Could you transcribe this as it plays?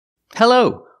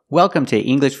Hello! Welcome to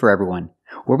English for Everyone,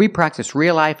 where we practice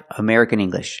real-life American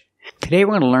English. Today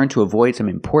we're going to learn to avoid some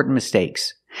important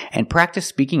mistakes and practice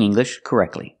speaking English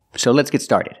correctly. So let's get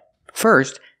started.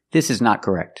 First, this is not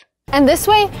correct. And this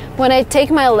way, when I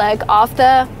take my leg off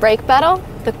the brake pedal,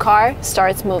 the car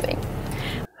starts moving.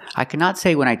 I cannot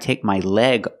say when I take my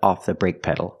leg off the brake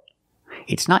pedal.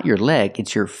 It's not your leg,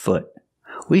 it's your foot.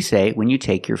 We say when you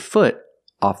take your foot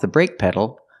off the brake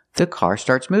pedal, the car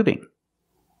starts moving.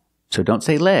 So don't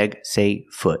say leg, say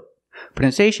foot.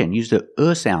 Pronunciation, use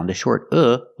the sound, the short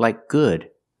like good.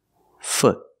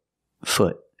 Foot,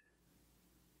 foot.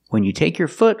 When you take your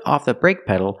foot off the brake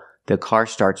pedal, the car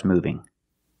starts moving.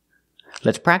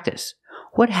 Let's practice.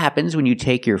 What happens when you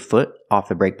take your foot off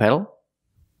the brake pedal?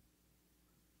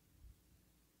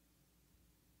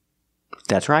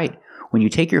 That's right. When you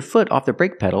take your foot off the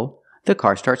brake pedal, the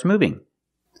car starts moving.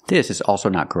 This is also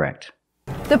not correct.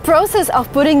 The process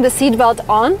of putting the seatbelt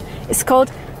on is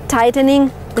called tightening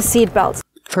the seatbelt.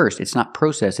 First, it's not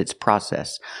process, it's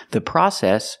process. The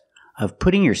process of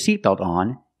putting your seatbelt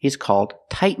on is called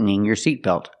tightening your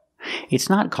seatbelt. It's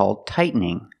not called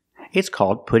tightening. It's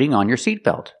called putting on your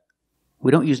seatbelt.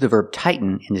 We don't use the verb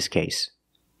tighten in this case.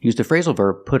 Use the phrasal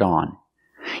verb put on.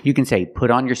 You can say put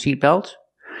on your seatbelt.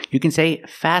 You can say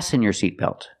fasten your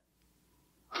seatbelt.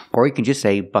 Or you can just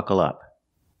say buckle up.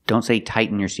 Don't say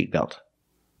tighten your seatbelt.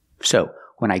 So,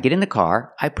 when I get in the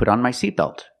car, I put on my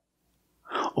seatbelt.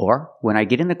 Or, when I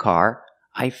get in the car,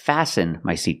 I fasten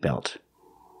my seatbelt.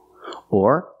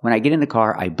 Or, when I get in the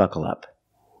car, I buckle up.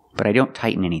 But I don't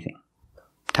tighten anything.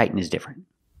 Tighten is different.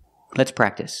 Let's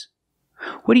practice.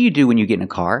 What do you do when you get in a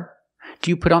car?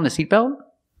 Do you put on the seatbelt?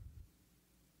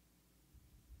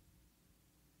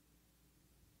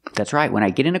 That's right. When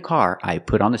I get in a car, I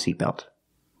put on the seatbelt.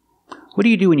 What do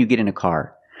you do when you get in a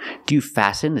car? Do you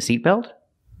fasten the seatbelt?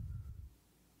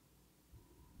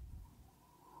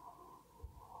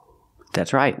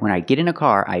 That's right. When I get in a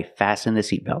car, I fasten the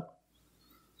seatbelt.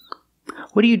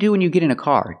 What do you do when you get in a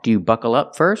car? Do you buckle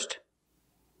up first?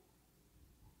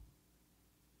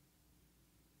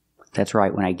 That's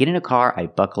right. When I get in a car, I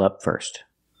buckle up first.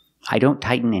 I don't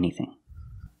tighten anything.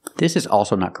 This is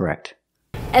also not correct.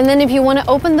 And then if you want to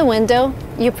open the window,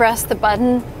 you press the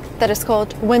button that is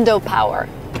called window power.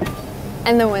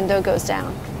 And the window goes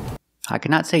down. I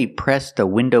cannot say press the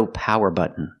window power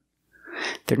button.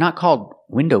 They're not called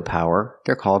window power,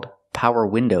 they're called power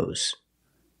windows.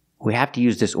 We have to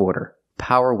use this order,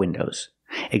 power windows.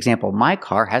 Example, my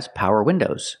car has power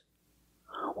windows.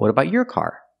 What about your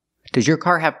car? Does your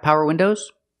car have power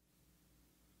windows?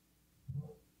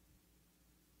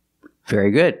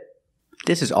 Very good.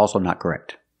 This is also not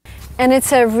correct. And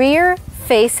it's a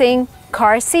rear-facing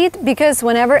car seat because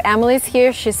whenever Emily's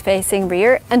here, she's facing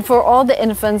rear. And for all the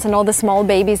infants and all the small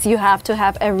babies, you have to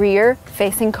have a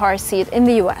rear-facing car seat in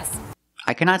the US.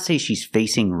 I cannot say she's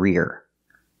facing rear.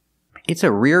 It's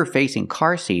a rear-facing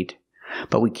car seat,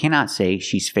 but we cannot say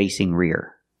she's facing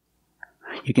rear.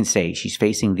 You can say she's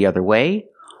facing the other way,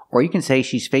 or you can say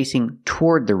she's facing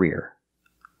toward the rear,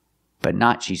 but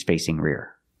not she's facing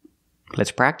rear.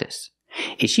 Let's practice.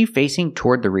 Is she facing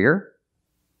toward the rear?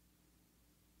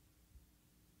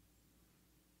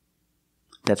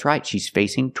 That's right, she's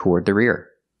facing toward the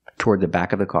rear, toward the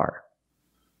back of the car.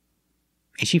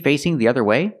 Is she facing the other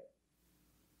way?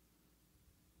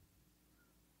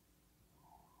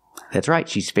 That's right,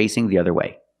 she's facing the other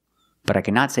way, but I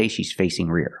cannot say she's facing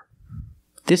rear.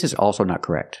 This is also not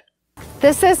correct.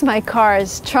 This is my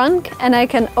car's trunk, and I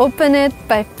can open it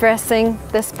by pressing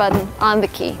this button on the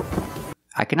key.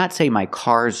 I cannot say my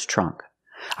car's trunk.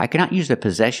 I cannot use the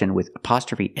possession with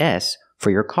apostrophe S for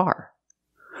your car.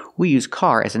 We use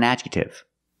car as an adjective.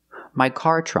 My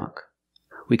car trunk.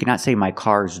 We cannot say my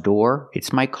car's door.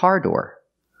 It's my car door.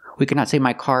 We cannot say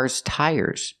my car's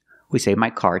tires. We say my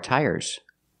car tires.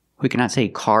 We cannot say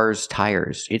car's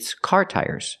tires. It's car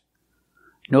tires.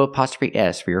 No apostrophe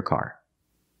S for your car.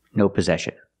 No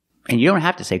possession. And you don't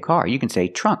have to say car. You can say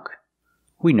trunk.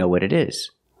 We know what it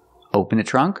is. Open the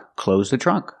trunk, close the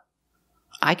trunk.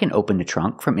 I can open the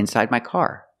trunk from inside my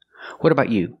car. What about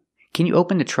you? Can you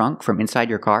open the trunk from inside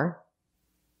your car?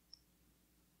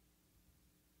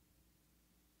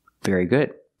 Very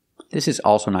good. This is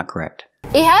also not correct.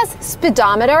 It has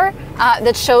speedometer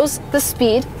that shows the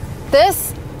speed.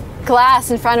 This glass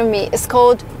in front of me is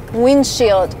called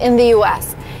windshield in the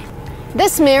US.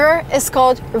 This mirror is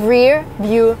called rear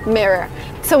view mirror.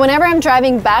 So whenever I'm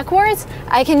driving backwards,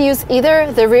 I can use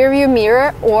either the rear view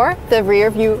mirror or the rear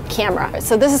view camera.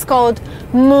 So this is called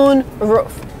moon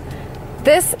roof.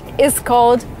 This is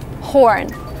called horn.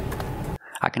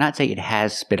 I cannot say it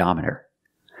has speedometer.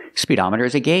 Speedometer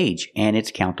is a gauge and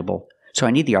it's countable. So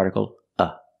I need the article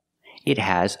a. It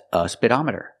has a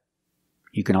speedometer.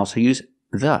 You can also use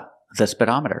the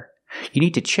speedometer. You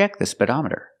need to check the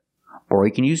speedometer. Or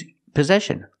you can use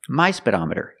possession, my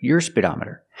speedometer, your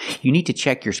speedometer. You need to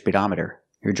check your speedometer.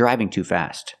 You're driving too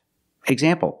fast.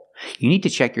 Example, you need to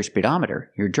check your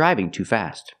speedometer. You're driving too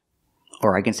fast.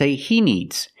 Or I can say he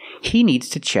needs. He needs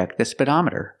to check the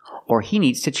speedometer. Or he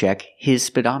needs to check his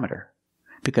speedometer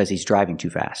because he's driving too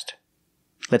fast.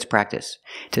 Let's practice.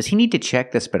 Does he need to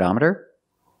check the speedometer?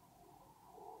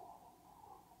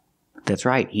 That's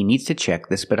right. He needs to check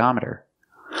the speedometer.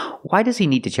 Why does he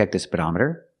need to check the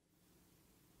speedometer?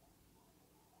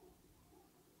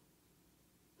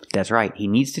 That's right. He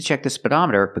needs to check the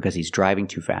speedometer because he's driving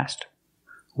too fast.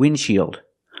 Windshield,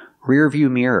 rear view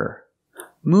mirror,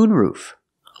 moonroof,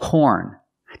 horn.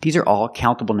 These are all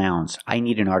countable nouns. I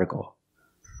need an article.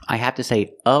 I have to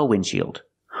say a windshield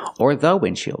or the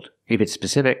windshield if it's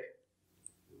specific.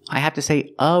 I have to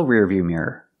say a rear view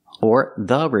mirror or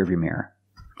the rear view mirror.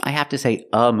 I have to say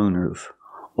a moonroof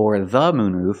or the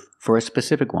moonroof for a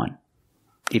specific one.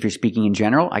 If you're speaking in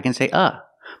general, I can say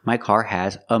my car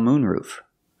has a moonroof.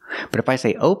 But if I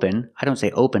say open, I don't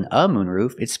say open a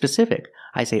moonroof, it's specific.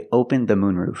 I say open the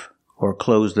moonroof or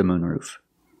close the moonroof.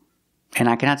 And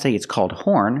I cannot say it's called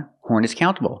horn. Horn is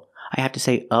countable. I have to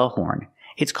say a horn.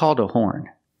 It's called a horn.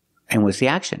 And what's the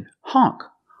action? Honk.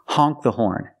 Honk the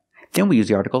horn. Then we use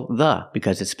the article the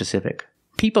because it's specific.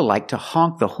 People like to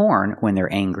honk the horn when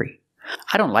they're angry.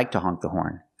 I don't like to honk the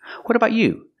horn. What about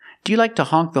you? Do you like to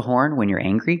honk the horn when you're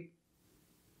angry?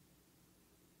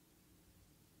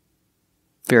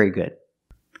 Very good.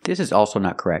 This is also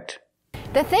not correct.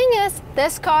 The thing is,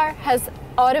 this car has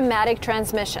automatic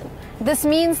transmission. This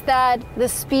means that the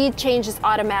speed changes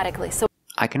automatically. So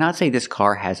I cannot say this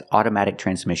car has automatic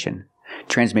transmission.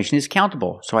 Transmission is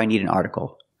countable, so I need an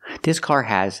article. This car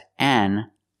has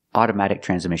an automatic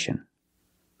transmission.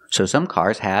 So some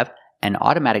cars have an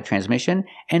automatic transmission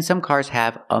and some cars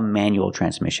have a manual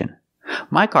transmission.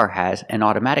 My car has an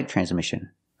automatic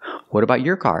transmission. What about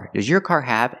your car? Does your car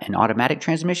have an automatic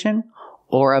transmission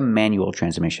or a manual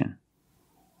transmission?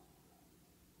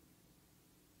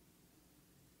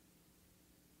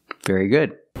 Very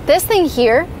good. this thing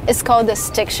here is called the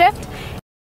stick shift.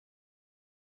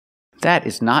 That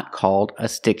is not called a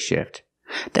stick shift.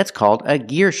 That's called a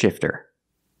gear shifter.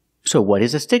 So what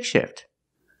is a stick shift?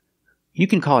 You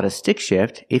can call it a stick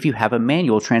shift if you have a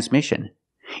manual transmission.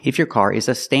 If your car is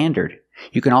a standard,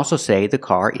 you can also say the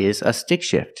car is a stick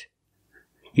shift.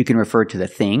 You can refer to the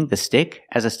thing, the stick,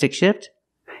 as a stick shift,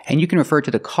 and you can refer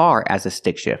to the car as a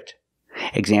stick shift.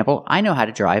 Example, I know how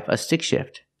to drive a stick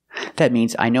shift. That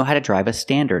means I know how to drive a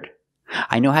standard.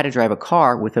 I know how to drive a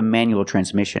car with a manual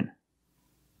transmission.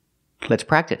 Let's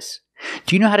practice.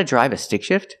 Do you know how to drive a stick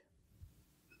shift?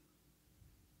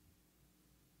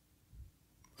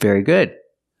 Very good.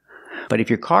 But if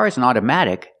your car is an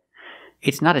automatic,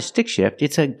 it's not a stick shift,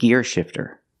 it's a gear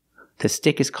shifter. The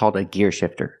stick is called a gear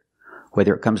shifter.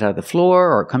 Whether it comes out of the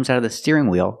floor or it comes out of the steering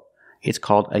wheel, it's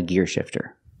called a gear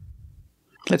shifter.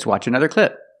 Let's watch another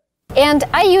clip. And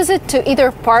I use it to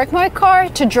either park my car,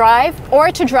 to drive,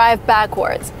 or to drive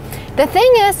backwards. The thing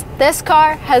is, this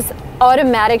car has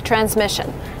automatic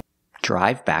transmission.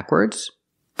 Drive backwards?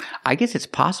 I guess it's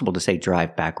possible to say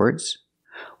drive backwards.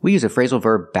 We use a phrasal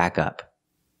verb back up.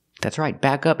 That's right,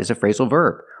 back up is a phrasal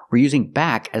verb. We're using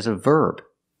back as a verb.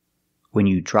 When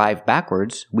you drive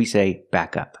backwards, we say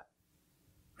back up.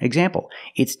 Example,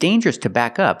 it's dangerous to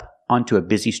back up onto a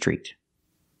busy street.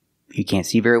 You can't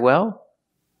see very well,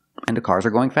 and the cars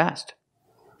are going fast.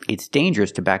 It's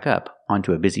dangerous to back up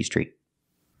onto a busy street.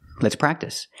 Let's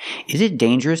practice. Is it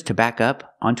dangerous to back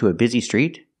up onto a busy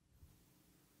street?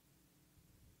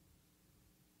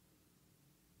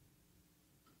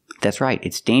 That's right,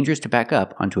 it's dangerous to back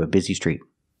up onto a busy street.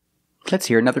 Let's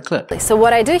hear another clip. So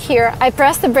what I do here, I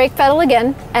press the brake pedal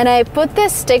again, and I put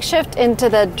this stick shift into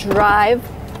the drive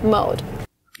mode.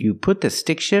 You put the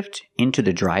stick shift into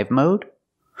the drive mode?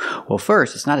 Well,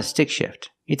 first, it's not a stick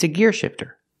shift. It's a gear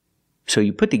shifter. So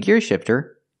you put the gear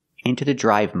shifter into the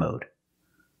drive mode.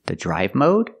 The drive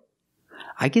mode?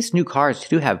 I guess new cars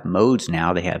do have modes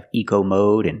now. They have eco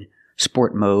mode and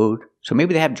sport mode. So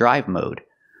maybe they have drive mode.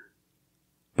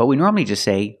 But we normally just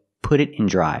say, put it in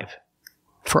drive.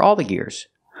 For all the gears.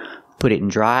 Put it in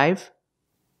drive,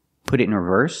 put it in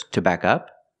reverse to back up,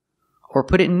 or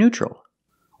put it in neutral.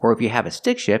 Or if you have a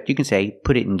stick shift, you can say,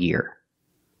 put it in gear.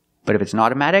 But if it's an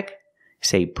automatic,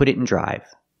 say, put it in drive.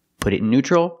 Put it in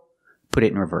neutral, put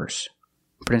it in reverse.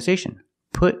 Pronunciation,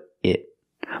 put it.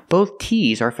 Both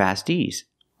T's are fast T's.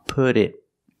 Put it in,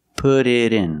 put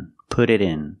it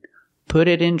in, put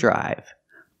it in drive,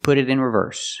 put it in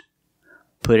reverse.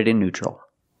 put it in neutral.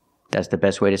 That's the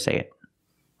best way to say it.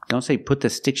 Don't say put the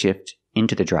stick shift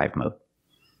into the drive mode.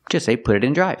 Just say put it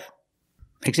in drive.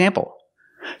 Example.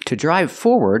 To drive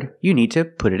forward, you need to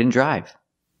put it in drive.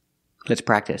 Let's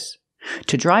practice.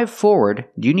 To drive forward,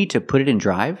 do you need to put it in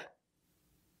drive?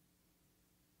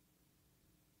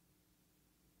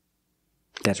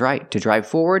 That's right. To drive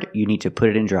forward, you need to put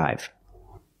it in drive.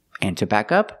 And to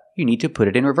back up, you need to put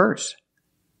it in reverse.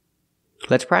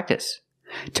 Let's practice.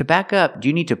 To back up, do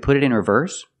you need to put it in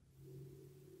reverse?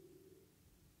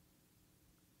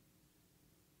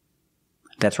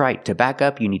 That's right. To back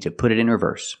up, you need to put it in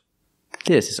reverse.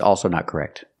 This is also not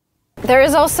correct. There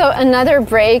is also another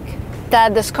brake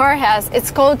that this car has.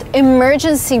 It's called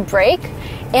emergency brake.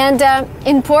 And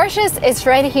in Porsches, it's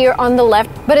right here on the left.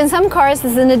 But in some cars,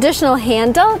 there's an additional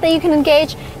handle that you can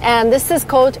engage. And this is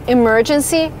called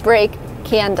emergency brake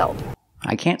handle.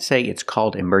 I can't say it's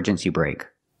called emergency brake.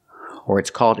 Or it's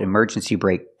called emergency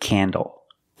brake candle.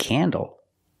 Candle?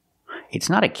 It's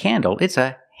not a candle, it's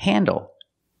a handle.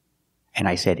 And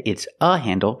I said it's a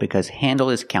handle because handle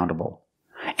is countable.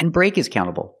 And brake is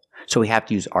countable. So we have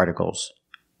to use articles.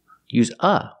 Use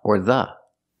a or the.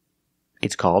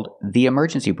 It's called the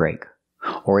emergency brake.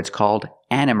 Or it's called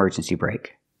an emergency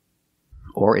brake.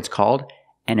 Or it's called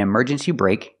an emergency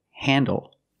brake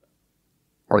handle.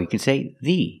 Or you can say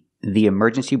the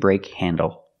emergency brake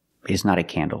handle is not a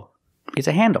candle. It's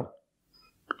a handle.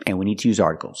 And we need to use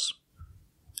articles.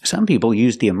 Some people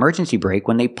use the emergency brake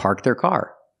when they park their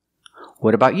car.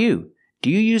 What about you?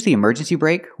 Do you use the emergency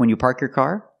brake when you park your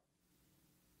car?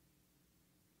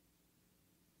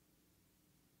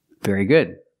 Very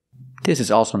good. This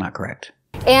is also not correct.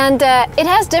 And it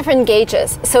has different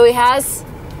gauges. So it has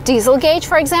diesel gauge,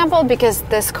 for example, because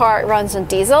this car runs on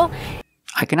diesel.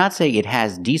 I cannot say it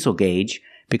has diesel gauge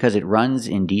because it runs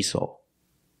in diesel.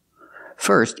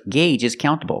 First, gauge is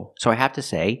countable, so I have to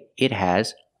say it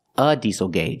has a diesel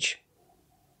gauge.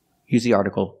 Use the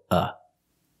article a.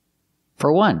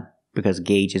 For one, because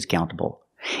gauge is countable.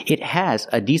 It has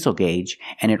a diesel gauge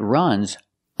and it runs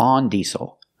on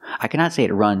diesel. I cannot say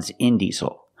it runs in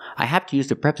diesel. I have to use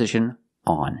the preposition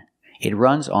on. It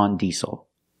runs on diesel.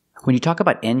 When you talk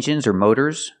about engines or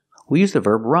motors, we use the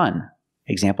verb run.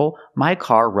 Example, my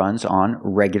car runs on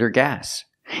regular gas.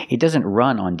 It doesn't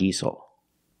run on diesel.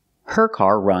 Her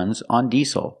car runs on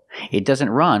diesel. It doesn't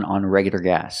run on regular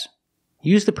gas.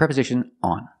 Use the preposition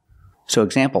on. So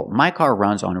example, my car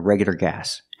runs on regular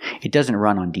gas. It doesn't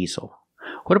run on diesel.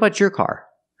 What about your car?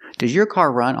 Does your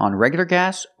car run on regular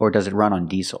gas or does it run on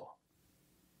diesel?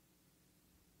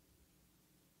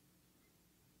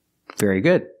 Very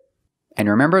good. And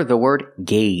remember the word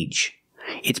gauge.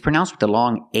 It's pronounced with the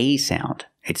long A sound.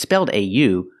 It's spelled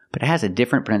A-U, but it has a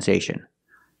different pronunciation.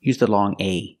 Use the long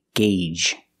A,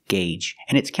 gauge, gauge,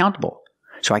 and it's countable.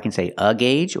 So I can say a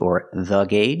gauge or the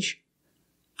gauge.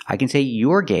 I can say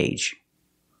your gauge.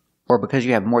 Or because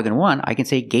you have more than one, I can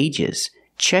say gauges.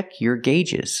 Check your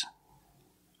gauges.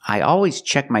 I always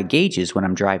check my gauges when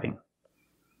I'm driving.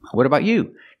 What about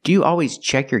you? Do you always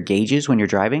check your gauges when you're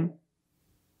driving?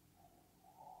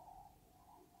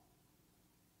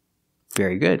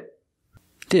 Very good.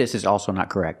 This is also not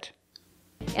correct.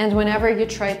 And whenever you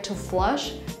tried to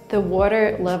flush, the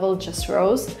water level just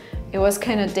rose. It was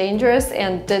kind of dangerous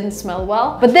and didn't smell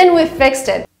well, but then we fixed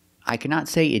it. I cannot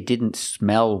say it didn't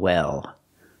smell well.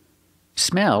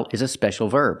 Smell is a special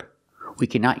verb. We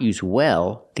cannot use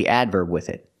well, the adverb, with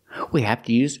it. We have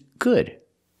to use good.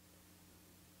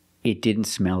 It didn't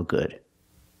smell good.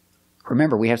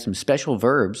 Remember, we have some special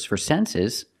verbs for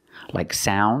senses, like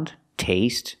sound,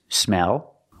 taste,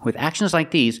 smell. With actions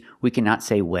like these, we cannot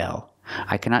say well.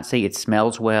 I cannot say it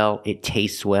smells well, it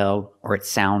tastes well, or it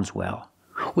sounds well.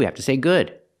 We have to say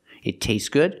good. It tastes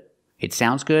good, it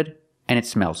sounds good, and it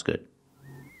smells good.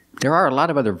 There are a lot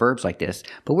of other verbs like this,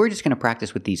 but we're just going to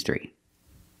practice with these three.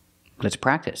 Let's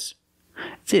practice.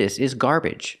 This is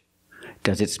garbage.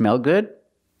 Does it smell good?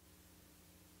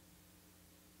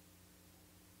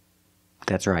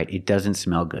 That's right, it doesn't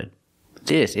smell good.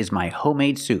 This is my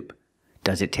homemade soup.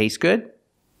 Does it taste good?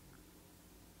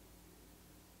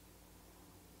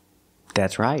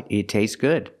 That's right, it tastes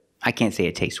good. I can't say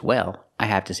it tastes well. I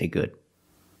have to say good.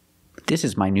 This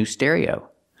is my new stereo.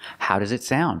 How does it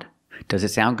sound? Does it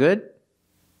sound good?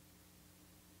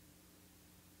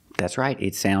 That's right,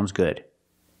 it sounds good.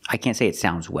 I can't say it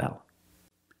sounds well.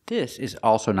 This is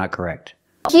also not correct.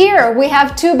 Here we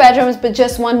have 2 bedrooms but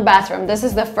just 1 bathroom. This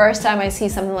is the first time I see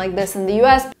something like this in the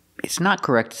US. It's not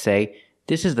correct to say,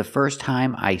 this is the first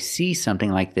time I see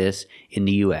something like this in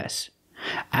the US.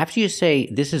 After you say,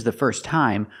 this is the first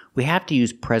time, we have to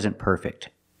use present perfect.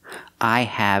 I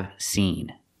have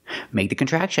seen. Make the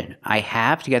contraction. I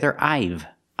have together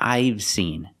I've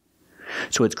seen.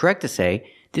 So it's correct to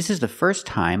say, this is the first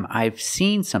time I've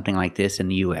seen something like this in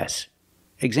the US.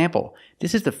 Example,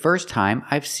 this is the first time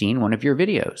I've seen one of your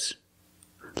videos.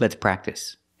 Let's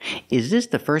practice. Is this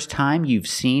the first time you've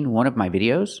seen one of my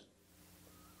videos?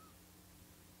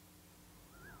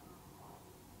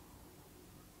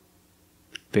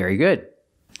 Very good.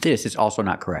 This is also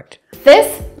not correct.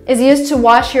 This is used to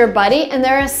wash your body, and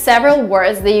there are several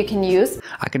words that you can use.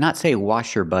 I cannot say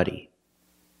wash your buddy.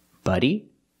 Buddy?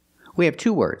 We have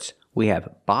two words. We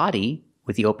have body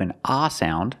with the open ah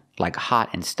sound, like hot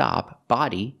and stop,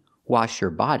 body, wash your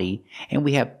body, and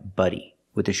we have buddy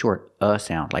with the short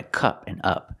sound, like cup and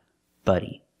up,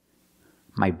 buddy.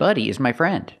 My buddy is my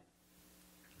friend.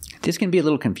 This can be a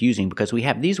little confusing because we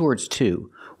have these words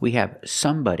too. We have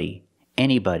somebody,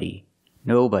 anybody,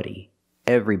 nobody,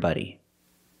 everybody.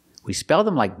 We spell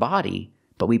them like body,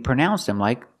 but we pronounce them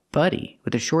like buddy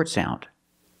with a short sound,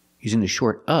 using the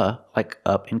short like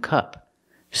up and cup.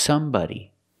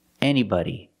 Somebody,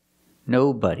 anybody,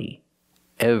 nobody,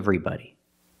 everybody.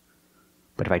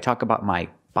 But if I talk about my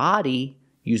body,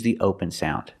 use the open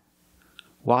sound.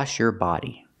 Wash your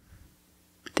body.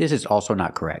 This is also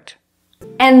not correct.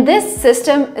 And this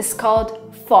system is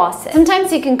called faucet.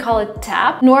 Sometimes you can call it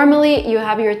tap. Normally you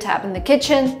have your tap in the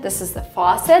kitchen. This is the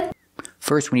faucet.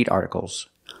 First, we need articles.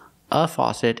 A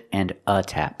faucet and a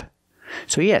tap.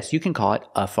 So yes, you can call it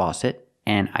a faucet,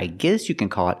 and I guess you can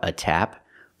call it a tap,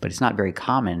 but it's not very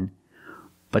common.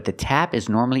 But the tap is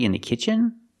normally in the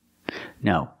kitchen?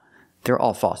 No, they're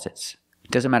all faucets.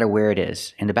 It doesn't matter where it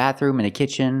is. In the bathroom, in the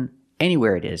kitchen,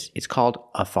 anywhere it is, it's called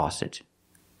a faucet.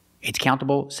 It's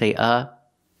countable, say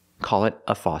call it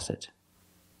a faucet.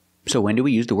 So when do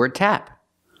we use the word tap?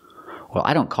 Well,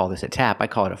 I don't call this a tap, I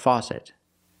call it a faucet.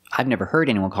 I've never heard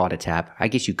anyone call it a tap. I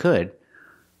guess you could,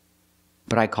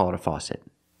 but I call it a faucet.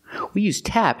 We use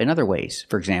tap in other ways.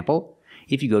 For example,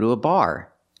 if you go to a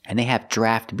bar and they have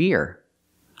draft beer,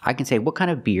 I can say, what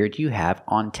kind of beer do you have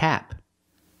on tap?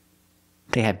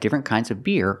 They have different kinds of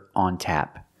beer on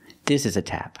tap. This is a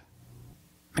tap.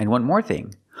 And one more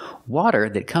thing, water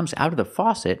that comes out of the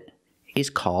faucet is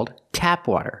called tap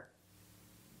water.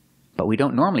 But we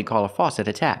don't normally call a faucet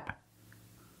a tap.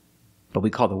 But we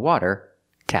call the water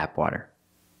tap water.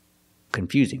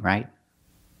 Confusing, right?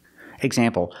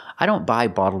 Example, I don't buy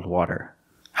bottled water.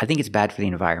 I think it's bad for the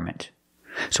environment.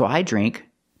 So I drink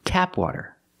tap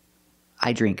water.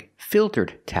 I drink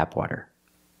filtered tap water.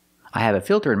 I have a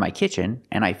filter in my kitchen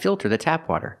and I filter the tap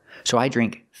water. So I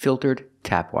drink filtered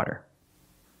tap water.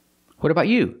 What about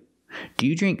you? Do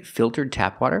you drink filtered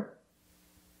tap water?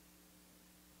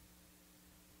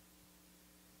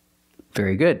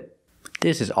 Very good.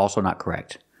 This is also not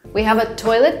correct. We have a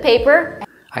toilet paper.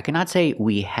 I cannot say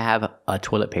we have a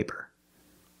toilet paper.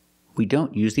 We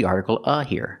don't use the article a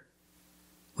here.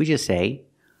 We just say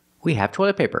we have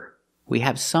toilet paper. We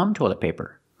have some toilet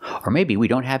paper. Or maybe we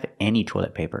don't have any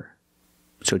toilet paper.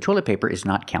 So toilet paper is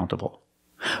not countable.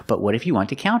 But what if you want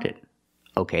to count it?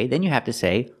 Okay, then you have to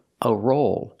say a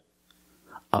roll.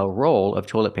 A roll of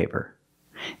toilet paper.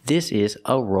 This is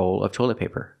a roll of toilet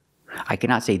paper. I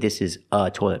cannot say this is a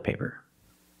toilet paper.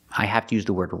 I have to use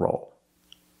the word roll.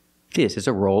 This is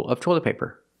a roll of toilet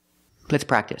paper. Let's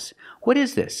practice. What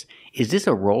is this? Is this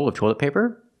a roll of toilet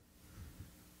paper?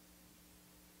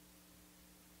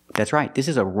 That's right. This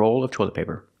is a roll of toilet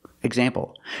paper.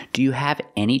 Example, do you have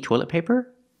any toilet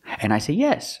paper? And I say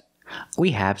yes.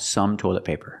 We have some toilet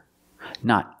paper,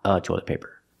 not a toilet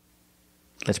paper.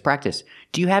 Let's practice.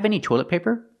 Do you have any toilet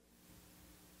paper?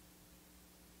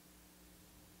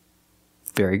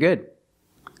 Very good.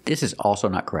 This is also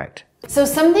not correct. So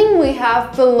something we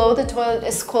have below the toilet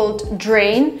is called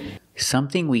drain.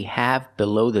 Something we have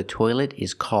below the toilet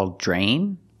is called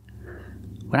drain?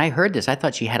 When I heard this, I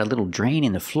thought she had a little drain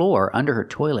in the floor under her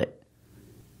toilet.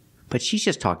 But she's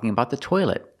just talking about the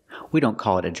toilet. We don't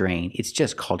call it a drain. It's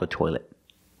just called a toilet.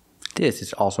 This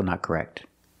is also not correct.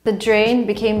 The drain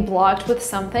became blocked with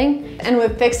something, and we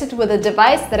fixed it with a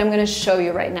device that I'm going to show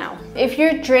you right now. If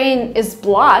your drain is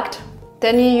blocked,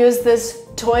 then you use this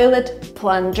toilet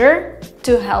plunger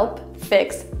to help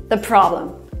fix the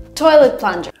problem. Toilet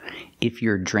plunger. If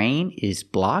your drain is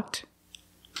blocked,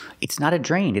 it's not a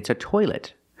drain, it's a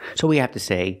toilet. So we have to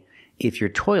say, if your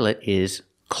toilet is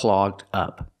clogged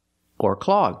up or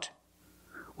clogged.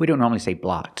 We don't normally say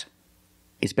blocked.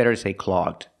 It's better to say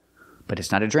clogged. But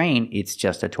it's not a drain, it's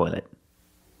just a toilet.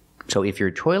 So if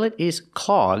your toilet is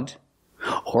clogged,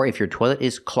 or if your toilet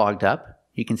is clogged up,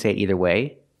 you can say it either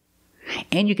way.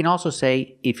 And you can also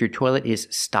say if your toilet is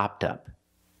stopped up.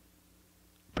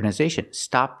 Pronunciation,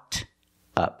 stopped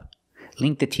up.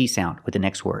 link the T sound with the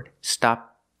next word.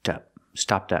 Stopped up,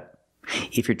 stopped up.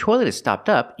 If your toilet is stopped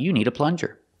up, you need a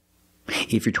plunger.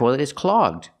 If your toilet is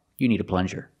clogged, you need a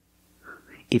plunger.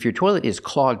 If your toilet is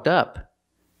clogged up,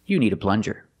 you need a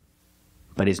plunger.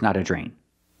 But it's not a drain.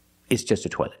 It's just a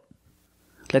toilet.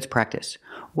 Let's practice.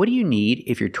 What do you need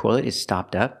if your toilet is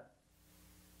stopped up?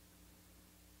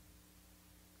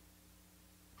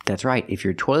 That's right. If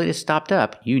your toilet is stopped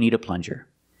up, you need a plunger.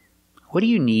 What do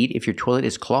you need if your toilet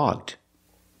is clogged?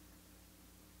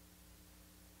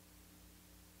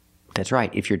 That's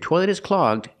right. If your toilet is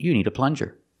clogged, you need a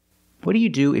plunger. What do you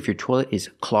do if your toilet is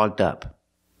clogged up?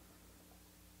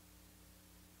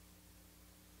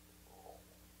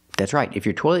 That's right. If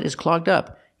your toilet is clogged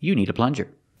up, you need a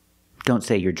plunger. Don't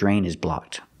say your drain is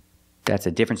blocked. That's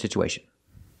a different situation.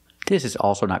 This is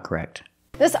also not correct.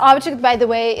 This object, by the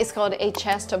way, is called a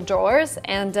chest of drawers,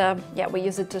 and yeah, we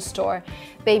use it to store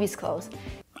baby's clothes.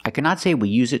 I cannot say we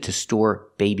use it to store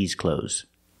baby's clothes.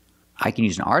 I can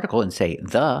use an article and say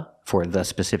the for the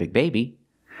specific baby.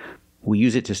 We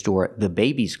use it to store the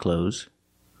baby's clothes.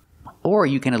 Or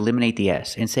you can eliminate the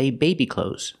S and say baby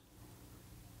clothes,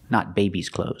 not baby's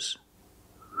clothes.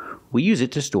 We use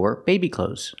it to store baby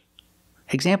clothes.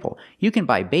 Example, you can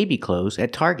buy baby clothes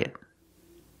at Target.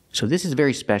 So this is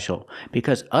very special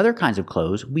because other kinds of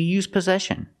clothes we use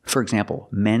possession. For example,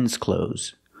 men's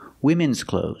clothes, women's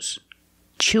clothes,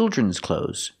 children's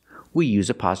clothes. We use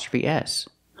apostrophe S.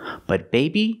 But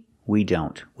baby, we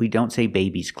don't. We don't say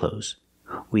baby's clothes.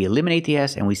 We eliminate the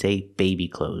S and we say baby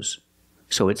clothes.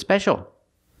 So it's special.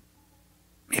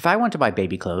 If I want to buy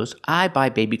baby clothes, I buy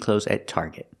baby clothes at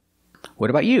Target. What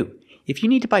about you? If you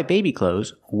need to buy baby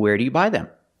clothes, where do you buy them?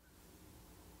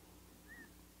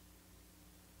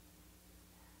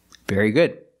 Very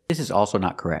good. This is also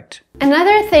not correct.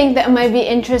 Another thing that might be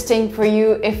interesting for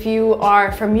you if you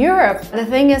are from Europe, the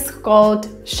thing is called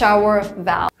shower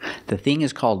valve. The thing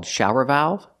is called shower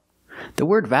valve? The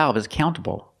word valve is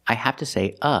countable. I have to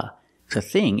say a. The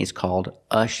thing is called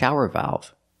a shower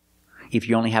valve. If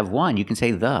you only have one, you can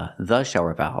say the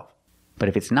shower valve. But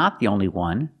if it's not the only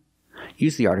one,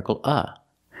 use the article a.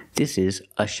 This is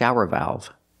a shower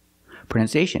valve.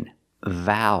 Pronunciation,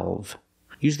 valve.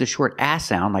 Use the short ass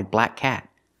sound like black cat.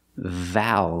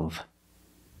 Valve.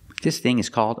 This thing is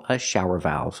called a shower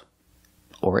valve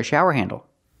or a shower handle.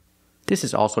 This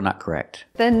is also not correct.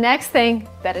 The next thing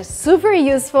that is super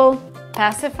useful,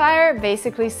 pacifier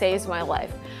basically saves my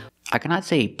life. I cannot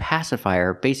say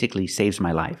pacifier basically saves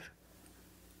my life.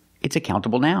 It's a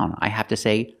countable noun. I have to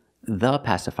say the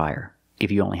pacifier.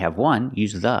 If you only have one,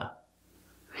 use the.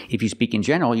 If you speak in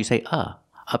general, you say a.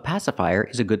 A pacifier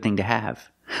is a good thing to have.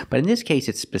 But in this case,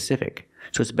 it's specific,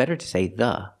 so it's better to say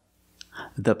the.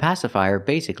 The pacifier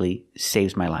basically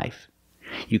saves my life.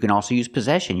 You can also use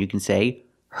possession. You can say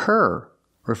her,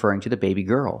 referring to the baby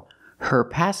girl. Her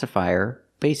pacifier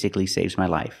basically saves my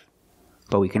life.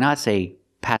 But we cannot say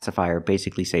pacifier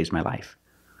basically saves my life.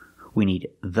 We need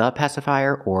the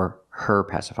pacifier or her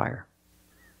pacifier.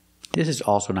 This is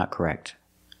also not correct.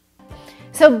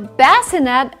 So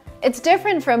bassinet, it's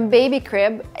different from baby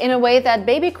crib in a way that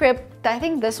baby crib, I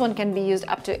think this one can be used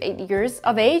up to 8 years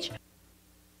of age.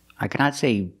 I cannot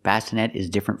say bassinet is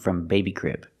different from baby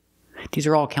crib. These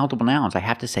are all countable nouns. I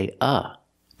have to say a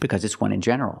because it's one in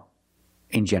general.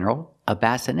 In general, a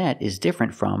bassinet is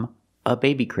different from a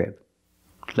baby crib.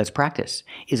 Let's practice.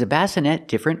 Is a bassinet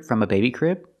different from a baby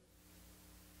crib?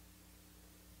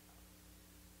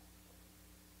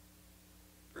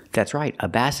 That's right, a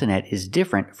bassinet is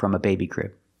different from a baby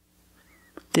crib.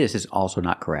 This is also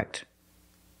not correct.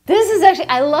 This is actually,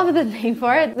 I love the name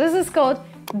for it. This is called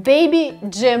baby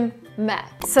gym mat.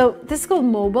 So this is called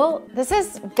mobile. This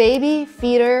is baby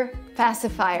feeder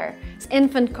pacifier. It's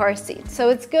infant car seat. So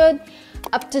it's good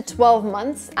up to 12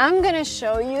 months. I'm gonna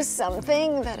show you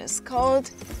something that is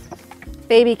called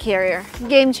baby carrier,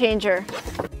 game changer.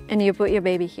 And you put your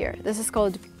baby here. This is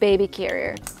called baby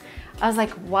carrier. I was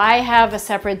like, why have a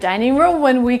separate dining room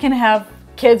when we can have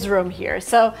kids' room here?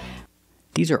 So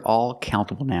these are all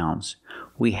countable nouns.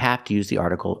 We have to use the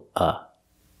article a.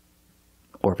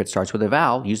 Or if it starts with a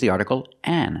vowel, use the article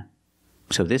an.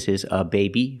 So this is a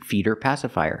baby feeder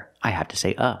pacifier. I have to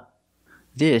say a.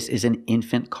 This is an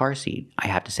infant car seat. I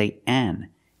have to say an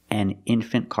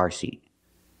infant car seat.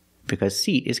 Because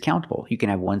seat is countable. You can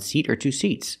have one seat or two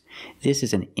seats. This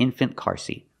is an infant car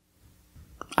seat.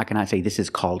 I cannot say this is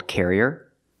called carrier.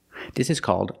 This is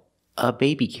called a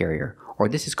baby carrier. Or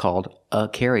this is called a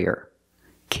carrier.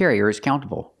 Carrier is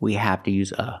countable. We have to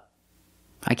use a.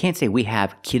 I can't say we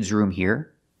have kids' room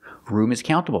here. Room is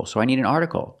countable, so I need an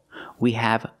article. We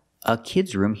have a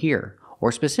kids' room here.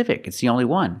 Or specific, it's the only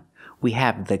one. We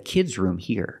have the kids' room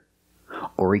here.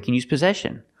 Or we can use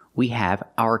possession. We have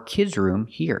our kids' room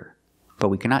here. But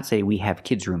we cannot say we have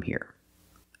kids' room here.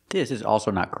 This is also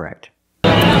not correct.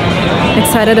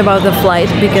 Excited about the flight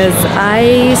because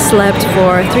I slept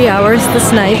for 3 hours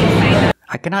this night.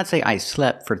 I cannot say I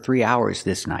slept for 3 hours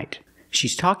this night.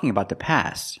 She's talking about the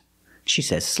past. She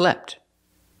says slept.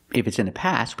 If it's in the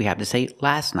past, we have to say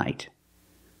last night.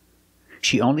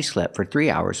 She only slept for 3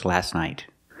 hours last night.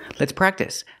 Let's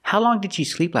practice. How long did she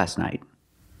sleep last night?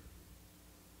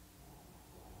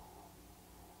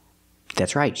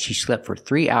 That's right. She slept for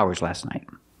 3 hours last night.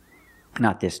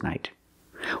 Not this night.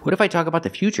 What if I talk about the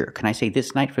future? Can I say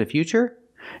this night for the future?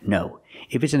 No.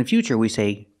 If it's in the future, we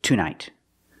say tonight.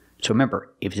 So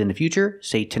remember, if it's in the future,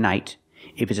 say tonight.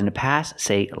 If it's in the past,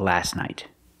 say last night.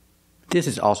 This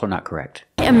is also not correct.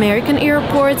 American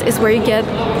airports is where you get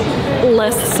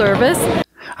less service.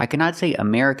 I cannot say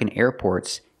American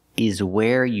airports is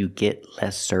where you get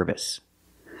less service.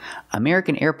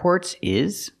 American airports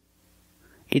is...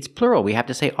 It's plural. We have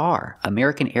to say are.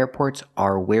 American airports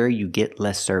are where you get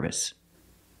less service.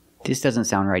 This doesn't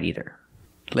sound right either.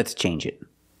 Let's change it.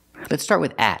 Let's start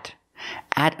with at.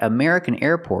 At American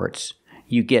airports,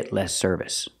 you get less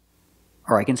service.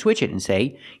 Or I can switch it and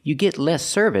say, you get less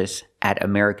service at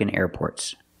American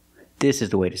airports. This is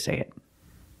the way to say it.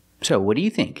 So what do you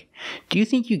think? Do you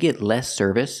think you get less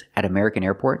service at American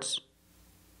airports?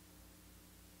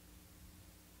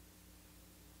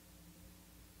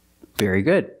 Very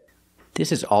good.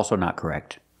 This is also not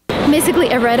correct. Basically,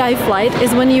 a red-eye flight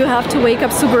is when you have to wake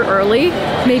up super early,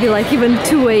 maybe like even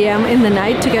 2 a.m. in the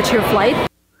night to get your flight.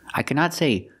 I cannot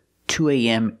say 2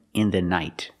 a.m. in the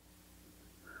night.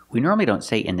 We normally don't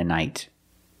say in the night.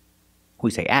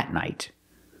 We say at night.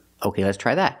 Okay, let's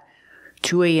try that.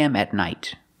 2 a.m. at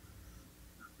night.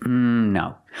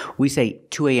 No. We say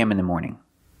 2 a.m. in the morning.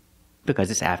 Because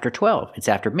it's after 12. It's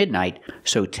after midnight,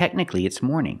 so technically it's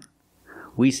morning.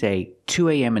 We say 2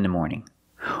 a.m. in the morning.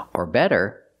 Or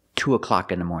better, 2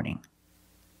 o'clock in the morning.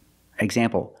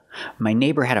 Example, my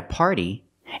neighbor had a party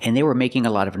and they were making a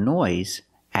lot of noise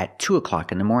at 2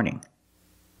 o'clock in the morning.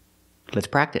 Let's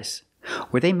practice.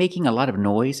 Were they making a lot of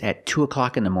noise at 2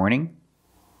 o'clock in the morning?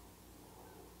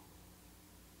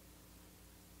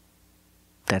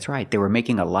 That's right, they were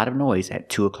making a lot of noise at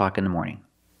 2 o'clock in the morning.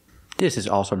 This is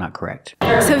also not correct.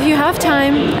 So if you have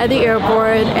time at the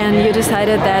airport and you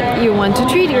decided that you want to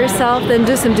treat yourself, then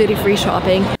do some duty-free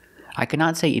shopping. I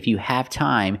cannot say if you have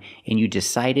time and you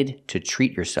decided to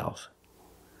treat yourself.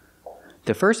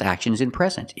 The first action is in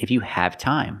present, if you have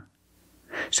time.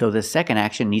 So the second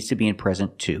action needs to be in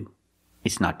present too.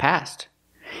 It's not past.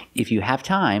 If you have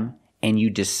time and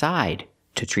you decide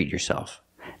to treat yourself,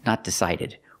 not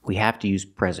decided, we have to use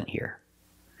present here.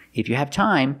 If you have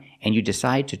time and you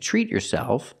decide to treat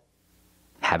yourself,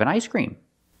 have an ice cream.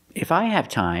 If I have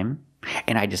time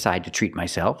and I decide to treat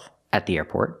myself at the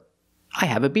airport, I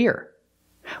have a beer.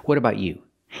 What about you?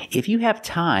 If you have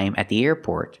time at the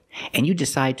airport and you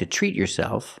decide to treat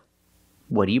yourself,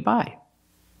 what do you buy?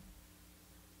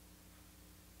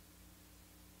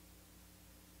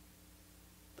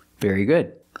 Very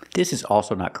good. This is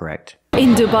also not correct.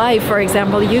 In Dubai, for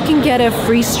example, you can get a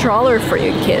free stroller for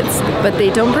your kids, but they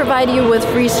don't provide you with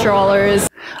free strollers.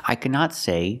 I cannot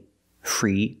say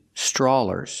free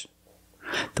strollers.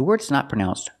 The word's not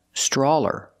pronounced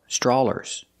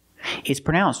strollers. It's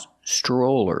pronounced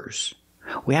strollers.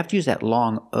 We have to use that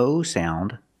long O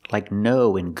sound like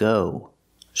no and go.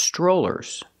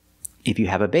 Strollers. If you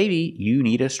have a baby, you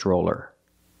need a stroller.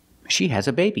 She has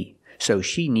a baby, so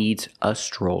she needs a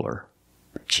stroller.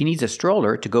 She needs a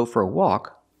stroller to go for a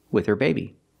walk with her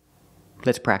baby.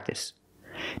 Let's practice.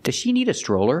 Does she need a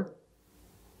stroller?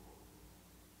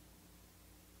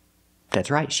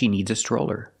 That's right, she needs a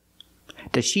stroller.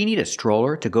 Does she need a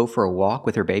stroller to go for a walk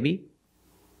with her baby?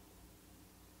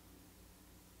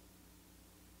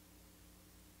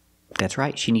 That's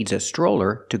right, she needs a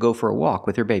stroller to go for a walk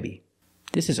with her baby.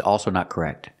 This is also not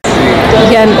correct.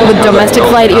 Again, with domestic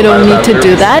flight, you don't need to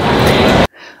do that.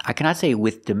 I cannot say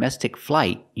with domestic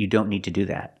flight, you don't need to do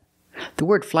that. The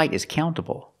word flight is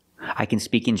countable. I can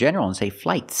speak in general and say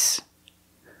flights.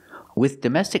 With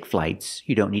domestic flights,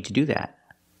 you don't need to do that.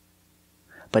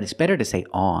 But it's better to say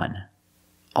on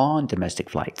domestic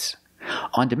flights.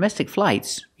 On domestic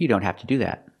flights, you don't have to do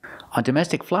that. On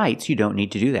domestic flights, you don't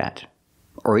need to do that.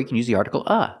 Or you can use the article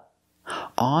a.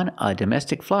 On a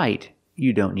domestic flight,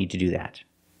 you don't need to do that.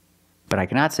 But I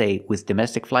cannot say with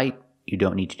domestic flight, you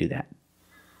don't need to do that.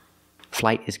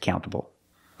 Flight is countable.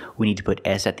 We need to put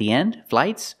s at the end,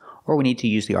 flights, or we need to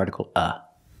use the article a.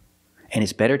 And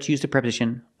it's better to use the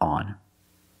preposition on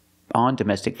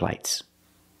domestic flights.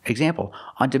 Example,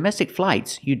 on domestic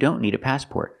flights, you don't need a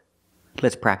passport.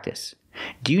 Let's practice.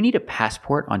 Do you need a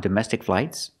passport on domestic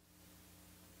flights?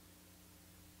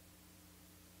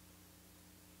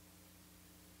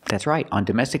 That's right. On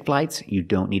domestic flights, you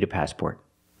don't need a passport.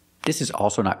 This is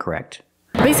also not correct.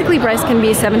 Basically, price can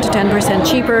be 7 to 10%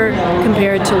 cheaper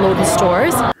compared to local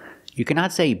stores. You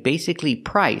cannot say basically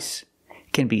price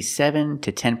can be 7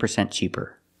 to 10%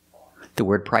 cheaper. The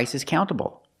word price is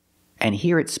countable. And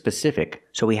here it's specific,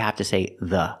 so we have to say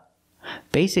the.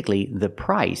 Basically, the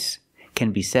price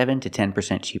can be 7 to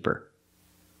 10% cheaper.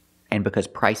 And because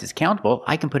price is countable,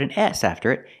 I can put an S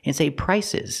after it and say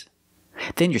prices.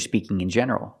 Then you're speaking in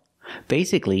general.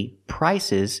 Basically,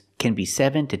 prices can be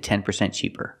 7 to 10%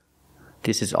 cheaper.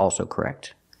 This is also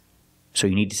correct. So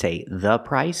you need to say the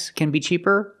price can be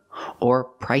cheaper or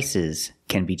prices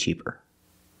can be cheaper.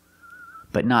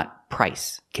 But not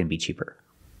price can be cheaper.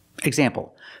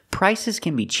 Example, prices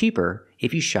can be cheaper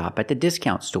if you shop at the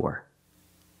discount store.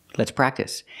 Let's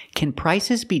practice. Can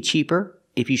prices be cheaper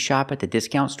if you shop at the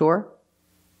discount store?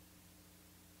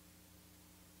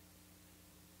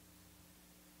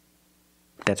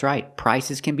 That's right.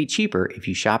 Prices can be cheaper if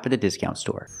you shop at the discount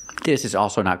store. This is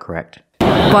also not correct.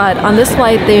 But on this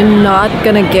flight, they're not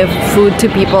gonna give food to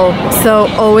people. So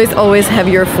always have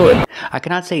your food. I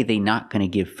cannot say they not gonna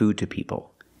give food to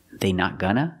people. They not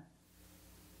gonna?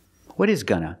 What is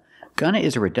gonna? Gonna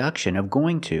is a reduction of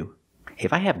going to.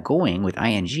 If I have going with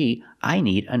ing, I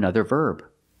need another verb.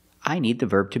 I need the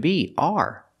verb to be,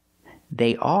 are.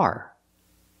 They are.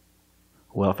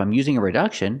 Well, if I'm using a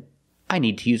reduction, I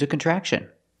need to use a contraction.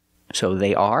 So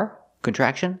they are,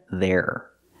 contraction, they're.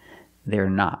 They're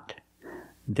not.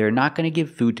 They're not going to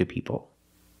give food to people.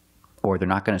 Or they're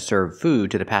not going to serve food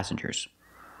to the passengers.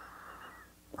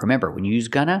 Remember, when you use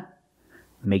gonna,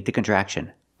 make the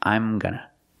contraction. I'm gonna.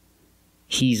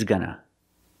 He's gonna.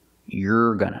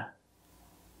 You're gonna.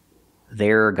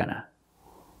 They're gonna.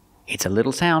 It's a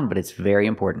little sound, but it's very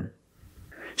important.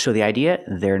 So the idea,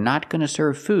 they're not going to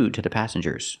serve food to the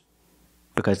passengers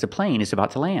because the plane is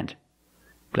about to land.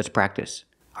 Let's practice.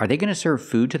 Are they going to serve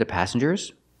food to the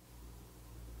passengers?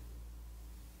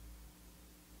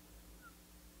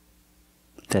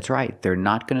 That's right. They're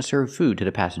not going to serve food to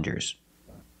the passengers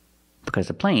because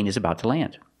the plane is about to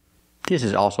land. This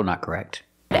is also not correct.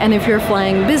 And if you're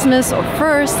flying business or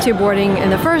first, you're boarding in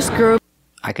the first group.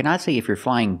 I cannot say if you're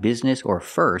flying business or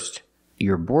first,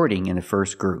 you're boarding in the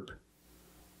first group.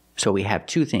 So we have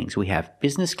two things. We have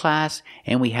business class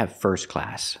and we have first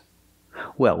class.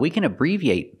 Well, we can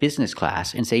abbreviate business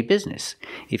class and say business.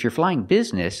 If you're flying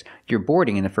business, you're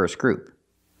boarding in the first group.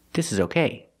 This is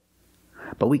okay.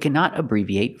 But we cannot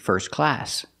abbreviate first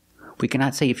class. We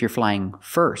cannot say if you're flying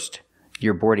first,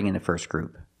 you're boarding in the first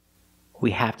group.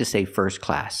 We have to say first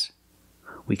class.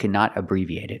 We cannot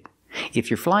abbreviate it. If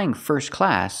you're flying first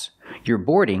class, you're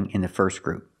boarding in the first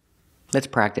group. Let's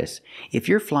practice. If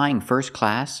you're flying first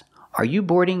class, are you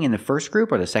boarding in the first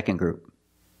group or the second group?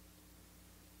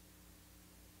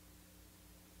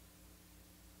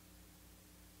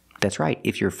 That's right.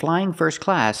 If you're flying first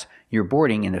class, you're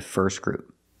boarding in the first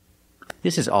group.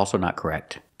 This is also not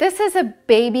correct. This is a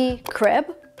baby crib.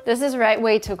 This is the right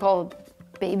way to call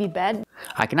baby bed.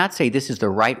 I cannot say this is the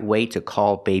right way to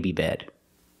call baby bed.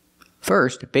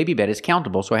 First, baby bed is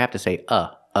countable, so I have to say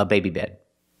a baby bed.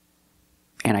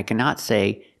 And I cannot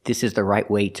say this is the right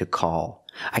way to call.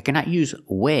 I cannot use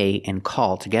way and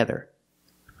call together.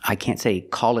 I can't say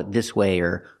call it this way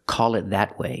or call it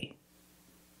that way.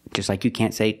 Just like you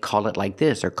can't say call it like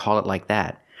this or call it like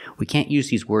that. We can't use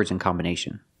these words in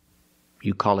combination.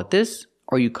 You call it this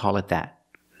or you call it that.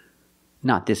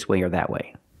 Not this way or that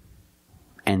way.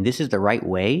 And this is the right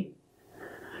way?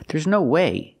 There's no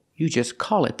way. You just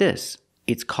call it this.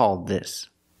 It's called this.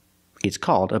 It's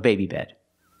called a baby bed.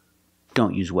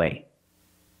 Don't use way.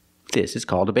 This is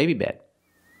called a baby bed.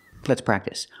 Let's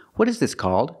practice. What is this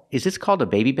called? Is this called a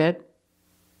baby bed?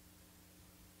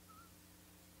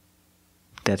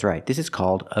 That's right. This is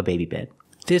called a baby bed.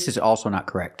 This is also not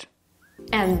correct.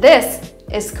 And this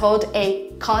is called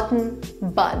a cotton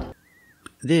bud.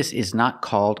 This is not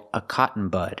called a cotton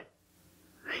bud.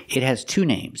 It has two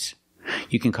names.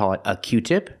 You can call it a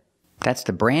Q-tip. That's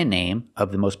the brand name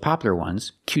of the most popular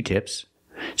ones, Q-tips.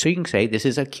 So you can say this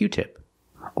is a Q-tip.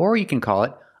 Or you can call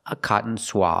it a cotton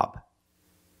swab,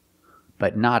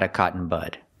 but not a cotton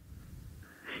bud.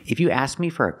 If you asked me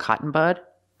for a cotton bud,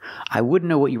 I wouldn't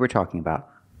know what you were talking about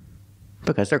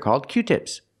because they're called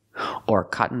Q-tips or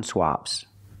cotton swabs.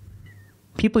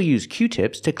 People use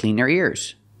Q-tips to clean their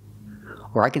ears.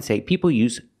 Or I can say people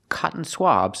use cotton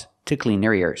swabs to clean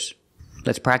their ears.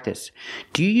 Let's practice.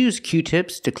 Do you use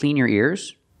Q-tips to clean your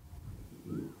ears?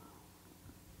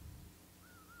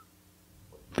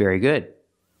 Very good.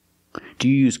 Do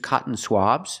you use cotton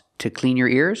swabs to clean your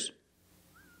ears?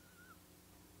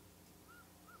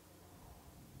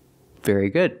 Very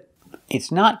good.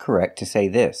 It's not correct to say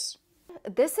this.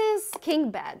 This is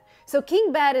king bed. So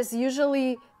king bed is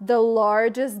usually the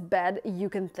largest bed you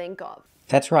can think of.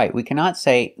 That's right. We cannot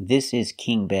say this is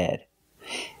king bed.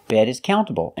 Bed is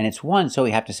countable, and it's one, so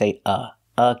we have to say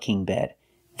a king bed.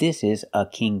 This is a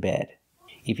king bed.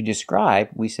 If you describe,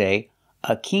 we say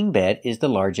a king bed is the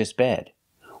largest bed.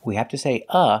 We have to say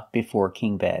before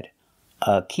king bed.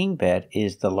 A king bed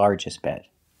is the largest bed.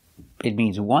 It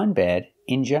means one bed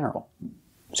in general.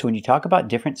 So when you talk about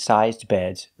different sized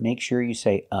beds, make sure you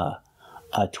say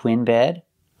a twin bed,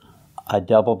 a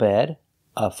double bed,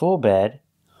 a full bed,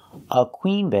 a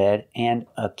queen bed, and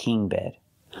a king bed.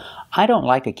 I don't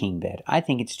like a king bed. I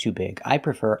think it's too big. I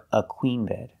prefer a queen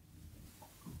bed.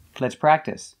 Let's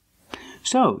practice.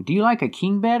 So, do you like a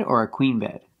king bed or a queen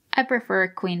bed? I prefer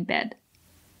a queen bed.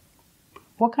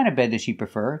 What kind of bed does she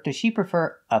prefer? Does she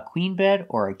prefer a queen bed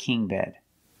or a king bed?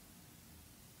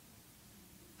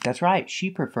 That's right, she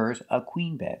prefers a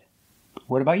queen bed.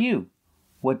 What about you?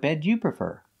 What bed do you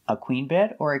prefer? A queen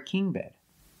bed or a king bed?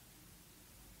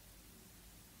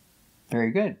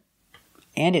 Very good.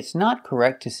 And it's not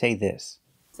correct to say this.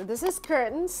 So this is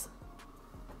curtains.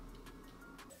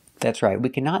 That's right, we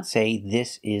cannot say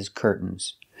this is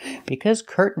curtains. Because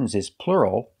curtains is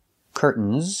plural,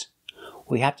 curtains,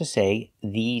 we have to say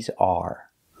these are.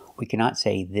 We cannot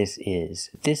say this is.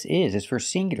 This is for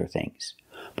singular things.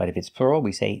 But if it's plural,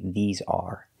 we say these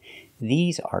are.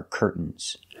 These are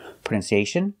curtains.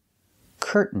 Pronunciation,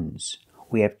 curtains.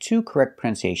 We have two correct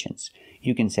pronunciations.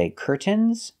 You can say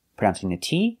curtains, pronouncing the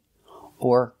T,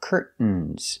 or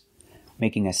curtains,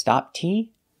 making a stop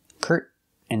T, curt,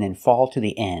 and then fall to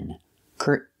the N.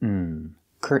 Curtain,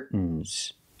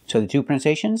 curtains. So the two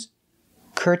pronunciations,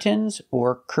 curtains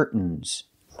or curtains.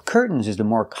 Curtains is the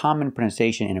more common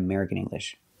pronunciation in American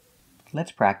English.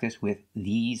 Let's practice with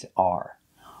these are.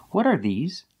 What are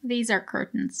these? These are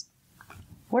curtains.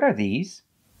 What are these?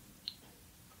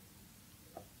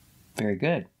 Very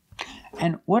good.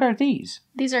 And what are these?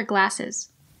 These are glasses.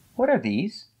 What are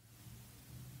these?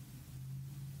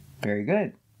 Very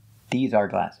good. These are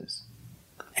glasses.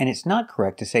 And it's not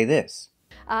correct to say this.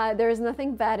 There is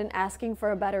nothing bad in asking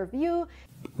for a better view.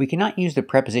 We cannot use the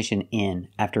preposition in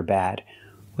after bad.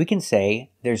 We can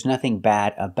say there's nothing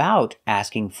bad about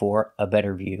asking for a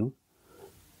better view.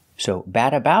 So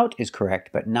bad about is correct,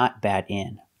 but not bad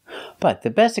in. But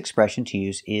the best expression to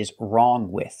use is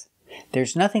wrong with.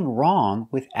 There's nothing wrong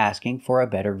with asking for a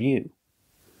better view.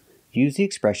 Use the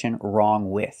expression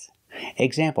wrong with.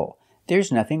 Example,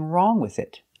 there's nothing wrong with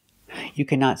it. You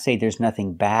cannot say there's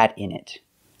nothing bad in it.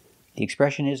 The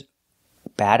expression is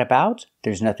bad about,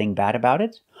 there's nothing bad about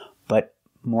it, but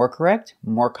more correct,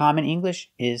 more common English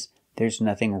is there's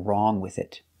nothing wrong with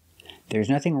it. There's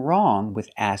nothing wrong with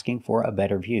asking for a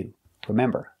better view.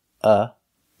 Remember, a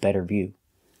better view.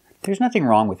 There's nothing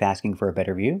wrong with asking for a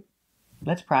better view.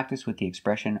 Let's practice with the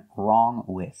expression wrong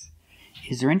with.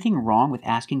 Is there anything wrong with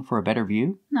asking for a better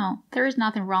view? No, there is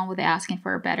nothing wrong with asking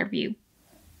for a better view.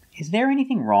 Is there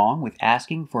anything wrong with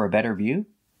asking for a better view?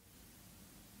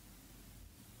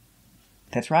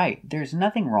 That's right, there's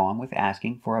nothing wrong with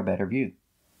asking for a better view.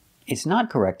 It's not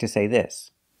correct to say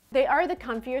this. They are the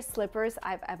comfiest slippers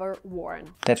I've ever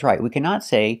worn. That's right, we cannot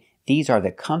say these are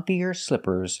the comfier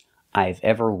slippers I've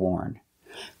ever worn.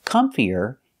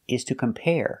 Comfier is to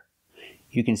compare.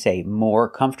 You can say more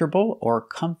comfortable or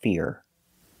comfier.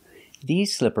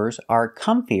 These slippers are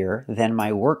comfier than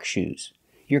my work shoes.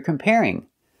 You're comparing.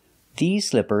 These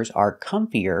slippers are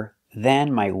comfier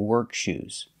than my work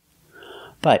shoes.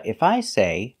 But if I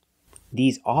say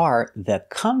these are the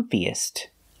comfiest,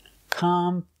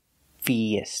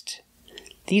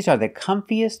 these are the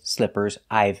comfiest slippers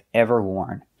I've ever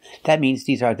worn. That means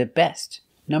these are the best,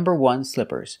 number one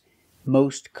slippers,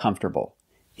 most comfortable.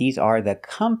 These are the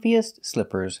comfiest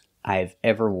slippers I've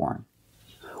ever worn.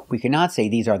 We cannot say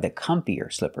these are the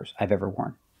comfier slippers I've ever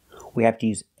worn. We have to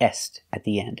use est at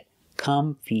the end.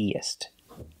 Comfiest.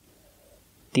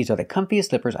 These are the comfiest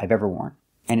slippers I've ever worn.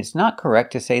 And it's not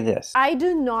correct to say this. I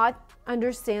do not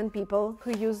understand people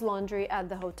who use laundry at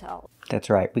the hotel. That's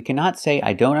right. We cannot say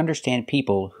I don't understand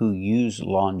people who use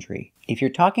laundry. If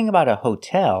you're talking about a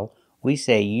hotel, we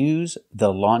say use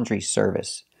the laundry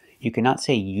service. You cannot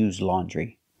say use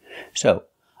laundry. So,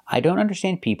 I don't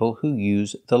understand people who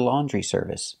use the laundry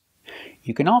service.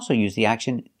 You can also use the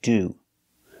action do.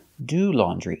 Do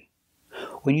laundry.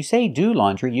 When you say do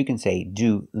laundry, you can say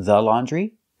do the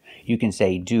laundry. You can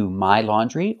say do my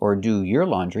laundry or do your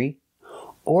laundry.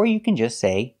 Or you can just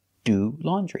say do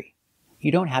laundry.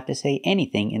 You don't have to say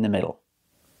anything in the middle.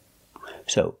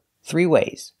 So, 3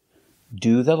 ways.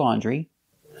 Do the laundry,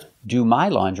 do my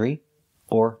laundry,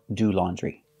 or do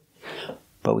laundry.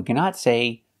 But we cannot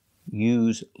say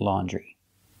use laundry.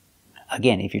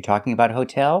 Again, if you're talking about a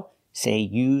hotel, say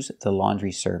use the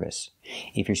laundry service.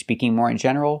 If you're speaking more in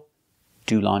general,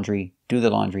 do laundry, do the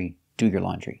laundry, do your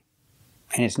laundry.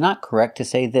 And it's not correct to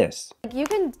say this. You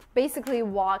can basically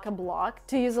walk a block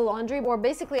to use the laundry, or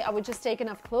basically I would just take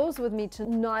enough clothes with me to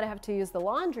not have to use the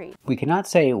laundry. We cannot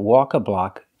say walk a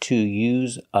block to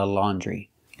use a laundry.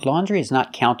 Laundry is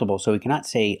not countable, so we cannot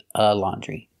say a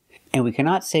laundry. And we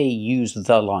cannot say use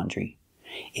the laundry.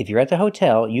 If you're at the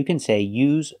hotel, you can say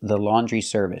use the laundry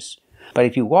service. But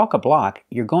if you walk a block,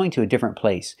 you're going to a different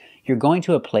place. You're going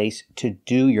to a place to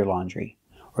do your laundry.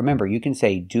 Remember, you can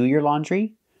say do your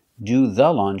laundry, do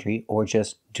the laundry, or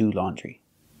just do laundry.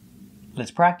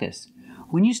 Let's practice.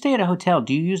 When you stay at a hotel,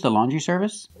 do you use the laundry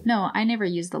service? No, I never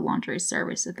use the laundry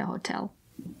service at the hotel.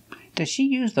 Does she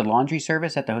use the laundry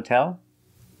service at the hotel?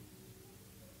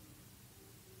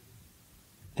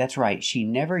 That's right, she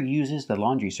never uses the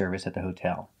laundry service at the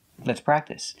hotel. Let's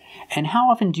practice. And how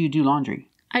often do you do laundry?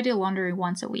 I do laundry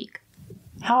once a week.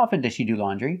 How often does she do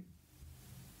laundry?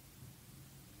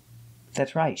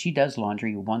 That's right, she does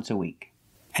laundry once a week.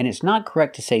 And it's not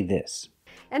correct to say this.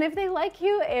 And if they like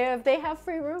you, if they have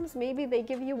free rooms, maybe they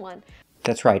give you one.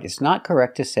 That's right, it's not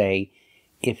correct to say,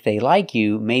 if they like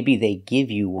you, maybe they give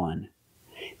you one.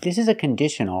 This is a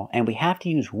conditional, and we have to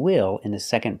use will in the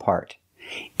second part.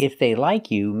 If they like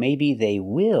you, maybe they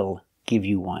will give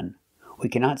you one. We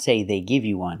cannot say they give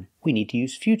you one. We need to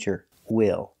use future,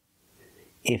 will.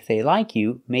 If they like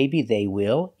you, maybe they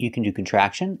will. You can do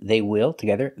contraction, they will,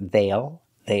 together, they'll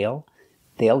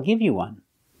give you one.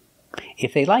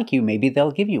 If they like you, maybe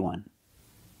they'll give you one.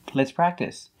 Let's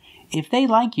practice. If they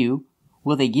like you,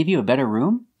 will they give you a better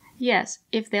room? Yes,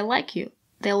 if they like you,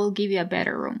 they will give you a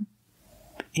better room.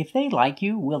 If they like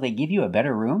you, will they give you a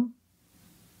better room?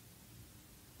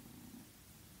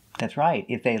 That's right.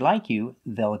 If they like you,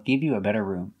 they'll give you a better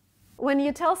room. When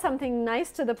you tell something nice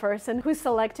to the person who's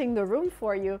selecting the room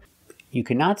for you, you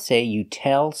cannot say you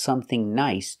tell something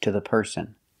nice to the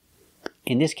person.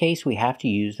 In this case, we have to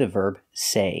use the verb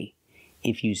say.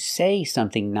 If you say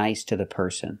something nice to the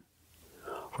person.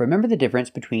 Remember the difference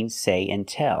between say and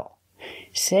tell.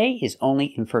 Say is only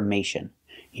information.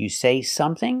 You say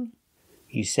something,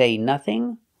 you say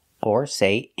nothing, or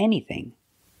say anything.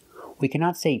 We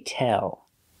cannot say tell.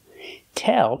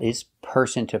 Tell is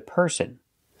person to person.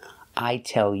 I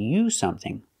tell you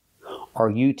something,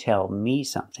 or you tell me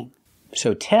something.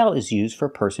 So tell is used for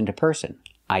person to person.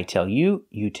 I tell you,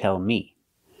 you tell me.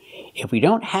 If we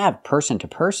don't have person to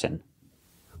person,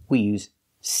 we use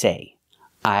say.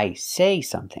 I say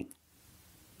something.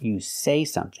 You say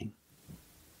something.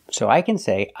 So I can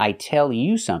say, I tell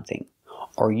you something,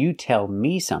 or you tell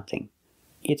me something.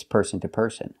 It's person to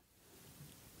person.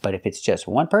 But if it's just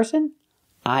one person,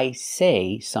 I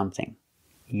say something.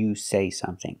 You say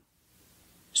something.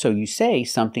 So you say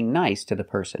something nice to the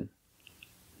person,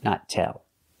 not tell.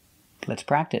 Let's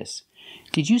practice.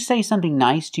 Did you say something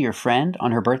nice to your friend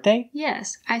on her birthday?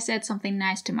 Yes, I said something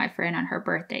nice to my friend on her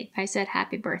birthday. I said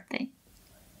happy birthday.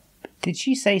 Did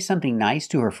she say something nice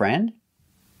to her friend?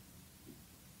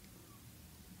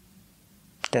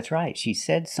 That's right, she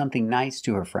said something nice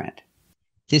to her friend.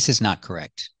 This is not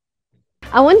correct.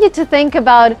 I want you to think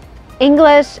about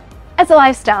English as a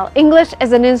lifestyle, English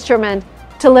as an instrument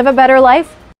to live a better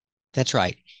life. That's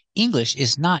right. English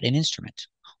is not an instrument.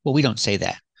 Well, we don't say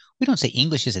that. We don't say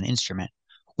English is an instrument.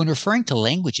 When referring to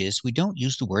languages, we don't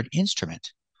use the word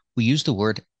instrument. We use the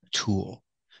word tool.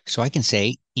 So I can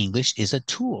say English is a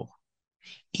tool.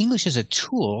 English is a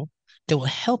tool that will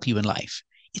help you in life.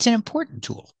 It's an important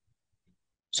tool.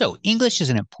 So English is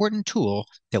an important tool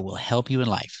that will help you in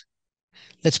life.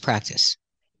 Let's practice.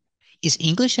 Is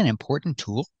English an important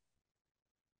tool?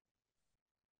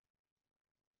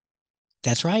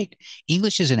 That's right.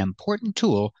 English is an important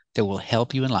tool that will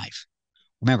help you in life.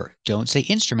 Remember, don't say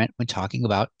instrument when talking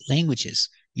about languages.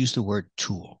 Use the word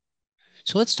tool.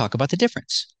 So let's talk about the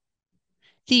difference.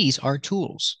 These are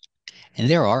tools, and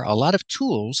there are a lot of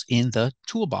tools in the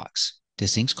toolbox.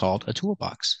 This thing's called a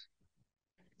toolbox.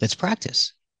 Let's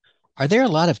practice. Are there a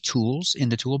lot of tools in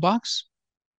the toolbox?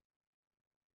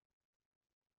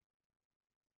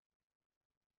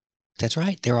 That's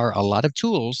right. There are a lot of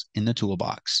tools in the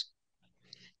toolbox.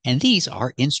 And these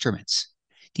are instruments.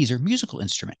 These are musical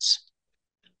instruments.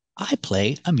 I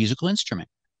play a musical instrument.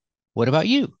 What about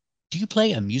you? Do you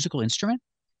play a musical instrument?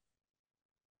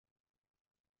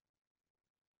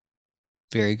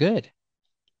 Very good.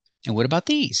 And what about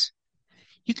these?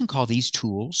 You can call these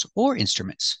tools or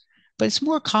instruments, but it's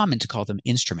more common to call them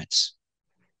instruments.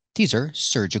 These are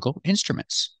surgical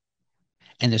instruments.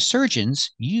 And the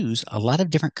surgeons use a lot of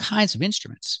different kinds of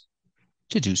instruments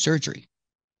to do surgery.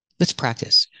 Let's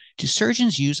practice. Do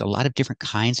surgeons use a lot of different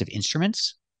kinds of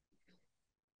instruments?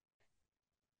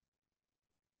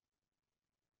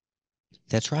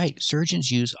 That's right.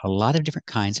 Surgeons use a lot of different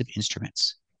kinds of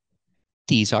instruments.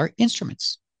 These are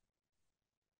instruments.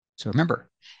 So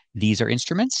remember, these are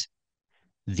instruments,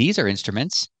 these are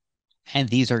instruments, and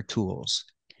these are tools.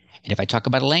 And if I talk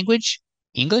about a language,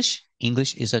 English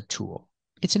is a tool.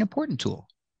 It's an important tool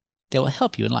that will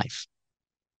help you in life.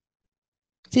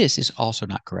 This is also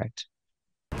not correct.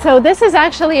 So this is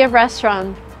actually a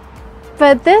restaurant,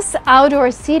 but this outdoor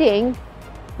seating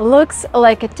looks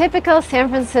like a typical San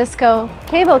Francisco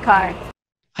cable car.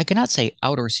 I cannot say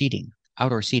outdoor seating.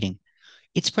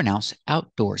 It's pronounced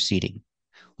outdoor seating.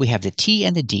 We have the T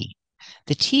and the D.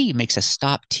 The T makes a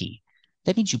stop T.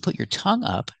 That means you put your tongue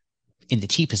up in the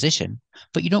T position,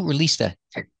 but you don't release the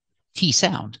T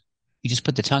sound. You just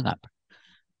put the tongue up.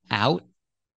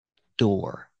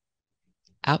 Outdoor.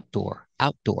 Outdoor.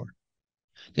 Outdoor.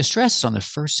 The stress is on the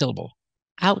first syllable.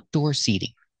 Outdoor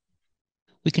seating.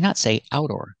 We cannot say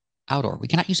outdoor. Outdoor. We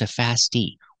cannot use a fast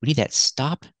D. We need that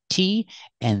stop T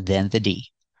and then the D.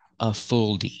 A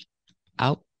full D.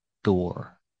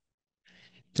 Outdoor.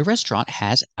 The restaurant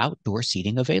has outdoor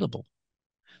seating available.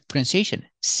 Pronunciation,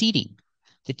 seating.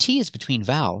 The T is between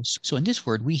vowels, so in this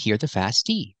word we hear the fast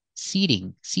D.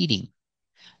 Seating, seating.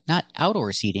 Not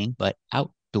outdoor seating, but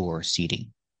outdoor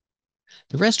seating.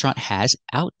 The restaurant has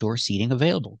outdoor seating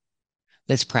available.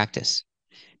 Let's practice.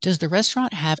 Does the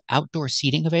restaurant have outdoor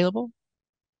seating available?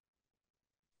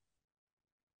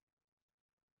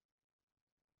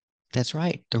 That's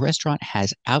right. The restaurant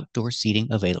has outdoor seating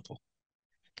available.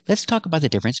 Let's talk about the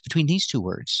difference between these two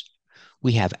words.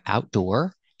 We have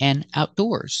outdoor and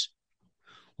outdoors.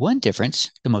 One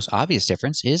difference, the most obvious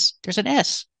difference, is there's an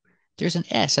S. There's an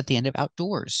S at the end of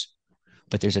outdoors.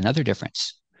 But there's another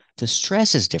difference. The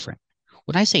stress is different.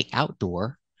 When I say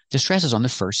outdoor, the stress is on the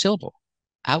first syllable.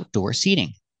 Outdoor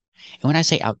seating. And when I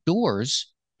say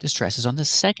outdoors, the stress is on the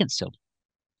second syllable.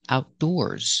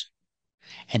 Outdoors.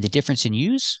 And the difference in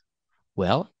use?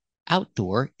 Well,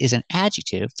 outdoor is an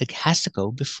adjective that has to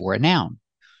go before a noun,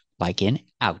 like in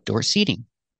outdoor seating.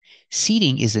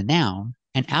 Seating is a noun,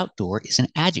 and outdoor is an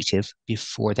adjective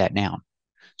before that noun.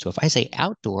 So if I say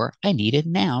outdoor, I need a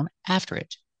noun after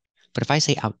it. But if I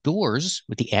say outdoors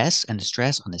with the S and the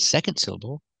stress on the second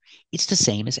syllable, it's the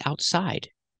same as outside.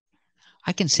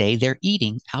 I can say they're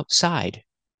eating outside,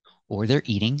 or they're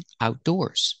eating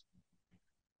outdoors.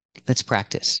 Let's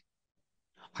practice.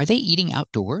 Are they eating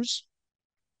outdoors?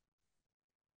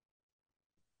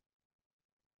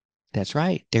 That's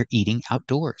right, they're eating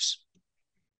outdoors.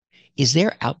 Is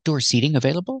there outdoor seating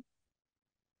available?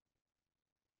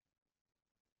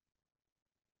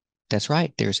 That's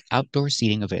right, there's outdoor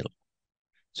seating available.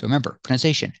 So remember,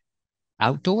 pronunciation,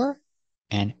 outdoor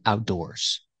and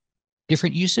outdoors.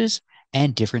 Different uses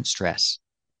and different stress.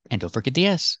 And don't forget the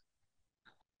S.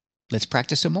 Let's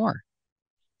practice some more.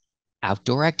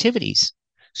 Outdoor activities.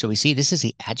 So we see this is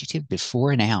the adjective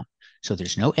before a noun. So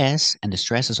there's no S and the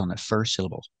stress is on the first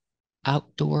syllable.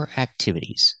 Outdoor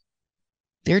activities.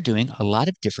 They're doing a lot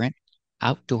of different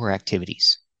outdoor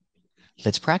activities.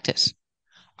 Let's practice.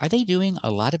 Are they doing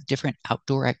a lot of different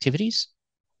outdoor activities?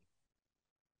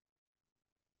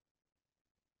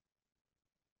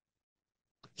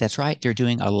 That's right, they're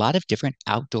doing a lot of different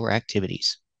outdoor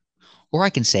activities. Or I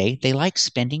can say they like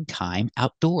spending time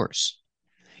outdoors.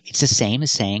 It's the same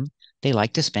as saying they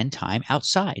like to spend time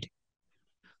outside.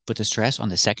 Put the stress on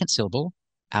the second syllable,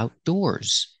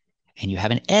 outdoors. And you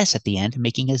have an S at the end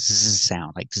making a Z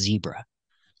sound like zebra.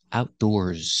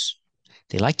 Outdoors.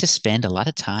 They like to spend a lot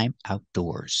of time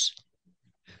outdoors.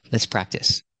 Let's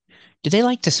practice. Do they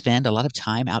like to spend a lot of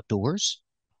time outdoors?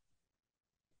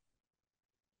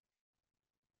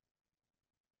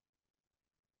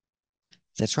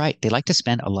 That's right. They like to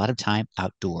spend a lot of time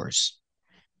outdoors.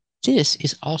 This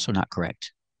is also not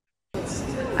correct.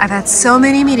 I've had so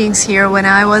many meetings here when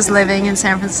I was living in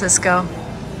San Francisco.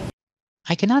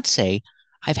 I cannot say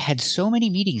I've had so many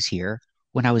meetings here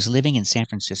when I was living in San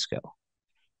Francisco.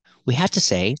 We have to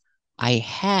say I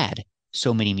had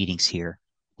so many meetings here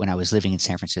when I was living in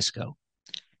San Francisco.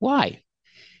 Why?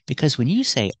 Because when you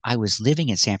say I was living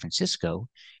in San Francisco,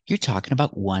 you're talking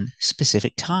about one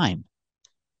specific time.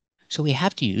 So we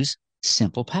have to use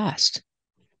simple past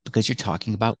because you're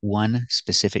talking about one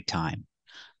specific time.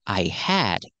 I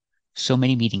had so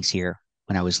many meetings here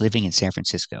when I was living in San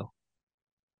Francisco.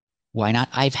 Why not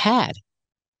I've had?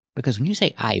 Because when you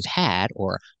say I've had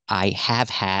or I have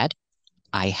had,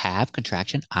 I have,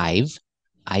 contraction,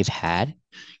 I've had.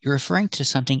 You're referring to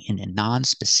something in a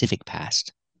non-specific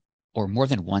past or more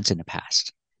than once in the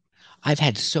past. I've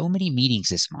had so many meetings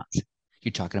this month.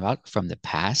 You're talking about from the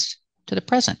past to the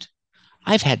present.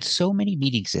 I've had so many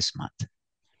meetings this month.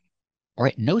 Or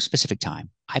at no specific time,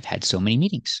 I've had so many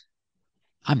meetings.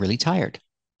 I'm really tired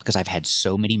because I've had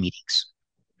so many meetings.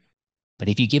 But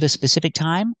if you give a specific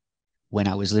time, when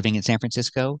I was living in San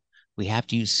Francisco, we have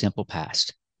to use simple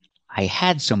past. I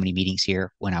had so many meetings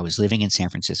here when I was living in San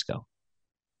Francisco.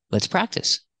 Let's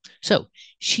practice. So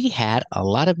she had a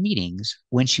lot of meetings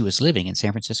when she was living in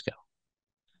San Francisco.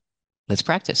 Let's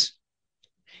practice.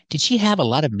 Did she have a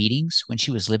lot of meetings when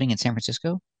she was living in San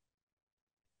Francisco?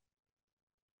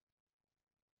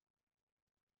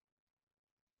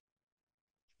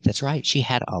 That's right. She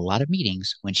had a lot of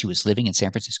meetings when she was living in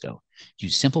San Francisco.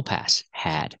 Use simple past,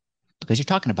 had, because you're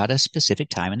talking about a specific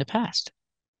time in the past.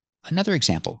 Another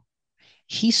example.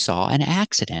 He saw an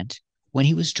accident when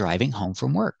he was driving home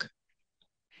from work.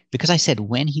 Because I said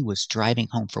when he was driving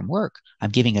home from work,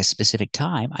 I'm giving a specific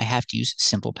time. I have to use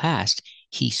simple past.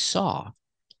 He saw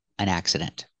an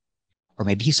accident. Or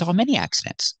maybe he saw many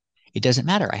accidents. It doesn't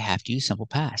matter. I have to use simple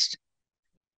past.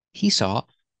 He saw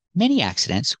many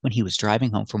accidents when he was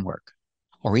driving home from work.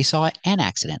 Or he saw an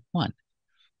accident, one,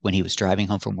 when he was driving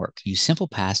home from work. Use simple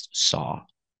past, saw.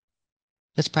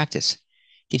 Let's practice.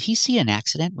 Did he see an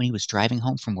accident when he was driving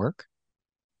home from work?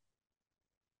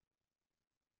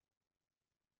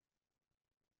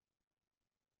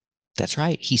 That's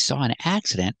right. He saw an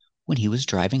accident when he was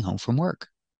driving home from work.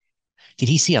 Did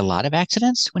he see a lot of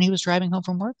accidents when he was driving home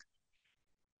from work?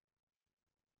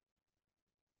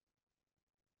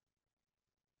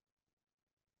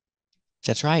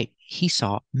 That's right. He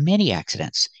saw many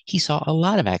accidents. He saw a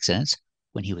lot of accidents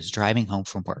when he was driving home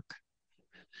from work.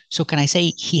 So can I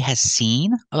say he has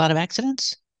seen a lot of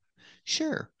accidents?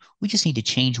 Sure. We just need to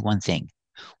change one thing.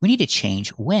 We need to change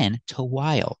when to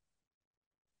while.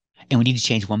 And we need to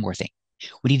change one more thing.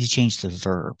 We need to change the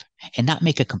verb and not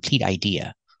make a complete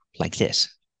idea like this.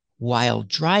 While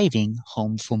driving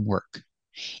home from work.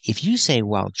 If you say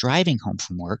while driving home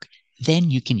from work, then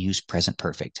you can use present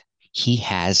perfect. He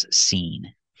has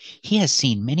seen. He has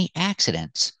seen many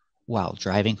accidents while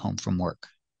driving home from work.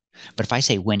 But if I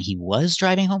say when he was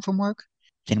driving home from work,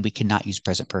 then we cannot use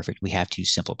present perfect. We have to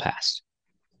use simple past.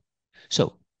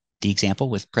 So the example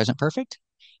with present perfect,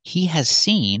 he has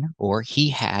seen, or he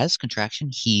has, contraction,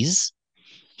 he's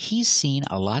seen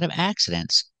a lot of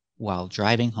accidents while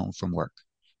driving home from work.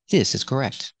 This is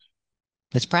correct.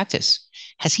 Let's practice.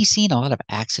 Has he seen a lot of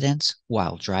accidents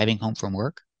while driving home from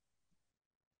work?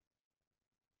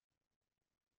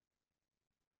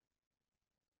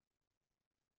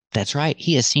 That's right.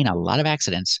 He has seen a lot of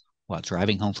accidents while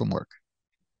driving home from work.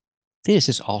 This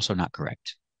is also not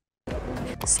correct.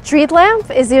 Street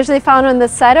lamp is usually found on the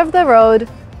side of the road.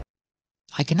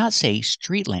 I cannot say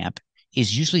street lamp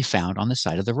is usually found on the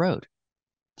side of the road.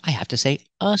 I have to say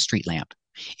a street lamp.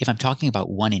 If I'm talking about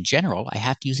one in general, I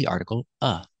have to use the article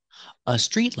a. A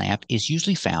street lamp is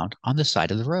usually found on the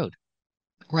side of the road.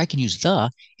 Or I can use the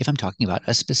if I'm talking about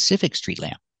a specific street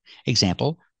lamp.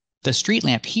 Example, the street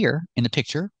lamp here in the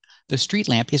picture, the street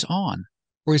lamp is on.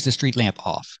 Or is the street lamp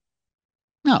off?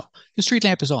 No, the street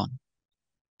lamp is on.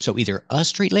 So either a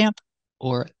street lamp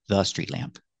or the street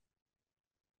lamp,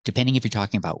 depending if you're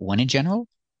talking about one in general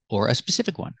or a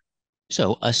specific one.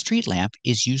 So a street lamp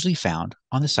is usually found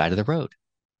on the side of the road.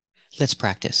 Let's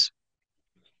practice.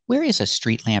 Where is a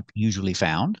street lamp usually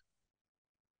found?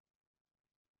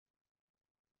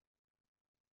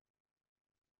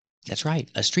 That's right.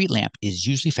 A street lamp is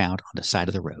usually found on the side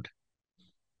of the road.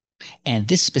 And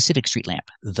this specific street lamp,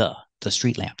 the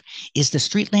street lamp, is the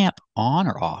street lamp on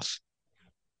or off?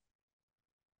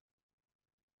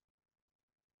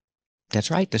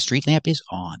 That's right. The street lamp is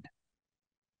on.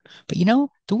 But you know,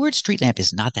 the word street lamp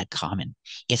is not that common.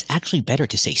 It's actually better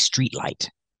to say street light.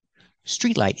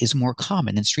 Street light is more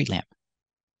common than street lamp.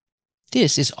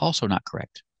 This is also not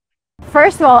correct.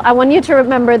 First of all, I want you to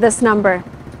remember this number,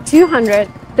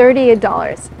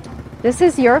 $238. This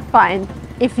is your fine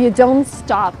if you don't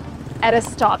stop at a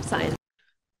stop sign.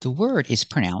 The word is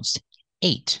pronounced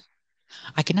 8.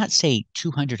 I cannot say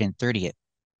 230 it.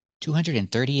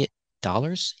 $238?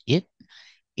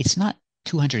 It's not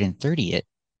 230 it.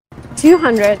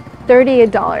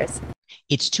 $238.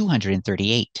 It's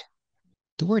 238.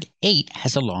 The word 8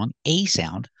 has a long A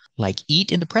sound, like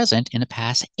eat in the present, in the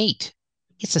past, ate.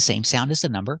 It's the same sound as the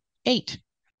number 8.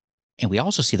 And we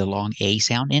also see the long A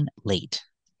sound in late.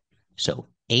 So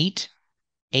 8,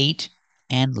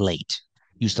 and late.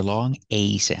 Use the long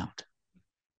A sound.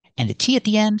 And the T at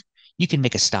the end, you can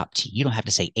make a stop T. You don't have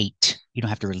to say 8. You don't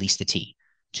have to release the T.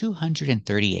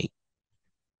 238.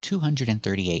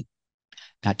 238.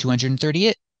 Not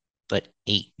 238, but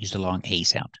 8. Use the long A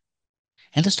sound.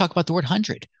 And let's talk about the word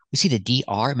hundred. We see the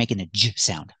DR making a J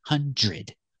sound.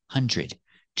 Hundred.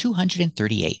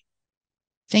 238.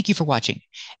 Thank you for watching.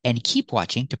 And keep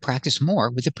watching to practice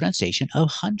more with the pronunciation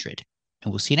of hundred.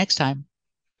 And we'll see you next time.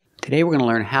 Today we're going to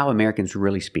learn how Americans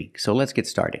really speak. So let's get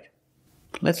started.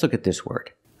 Let's look at this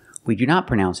word. We do not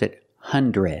pronounce it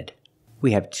hundred.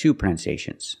 We have two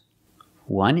pronunciations.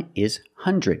 One is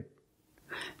hundred.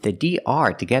 The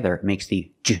DR together makes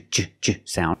the J, J, J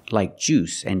sound, like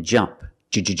juice and jump.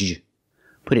 J, J, J.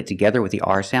 Put it together with the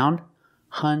R sound.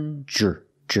 Hundred.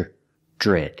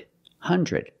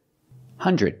 Hundred.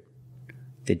 Hundred.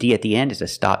 The D at the end is a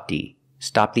stop D.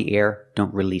 Stop the air,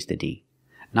 don't release the D.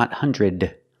 Not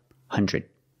hundred. Hundred.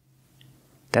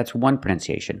 That's one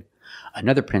pronunciation.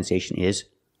 Another pronunciation is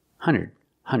hundred.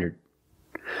 Hundred.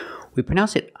 We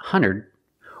pronounce it hundred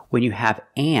when you have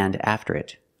and after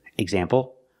it.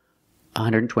 Example,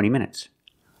 120 minutes.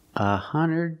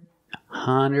 100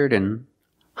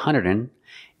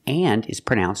 and is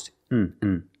pronounced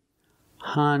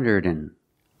hundred and.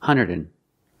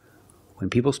 When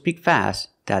people speak fast,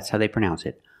 that's how they pronounce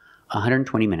it.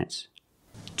 120 minutes.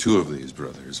 Two of these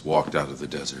brothers walked out of the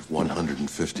desert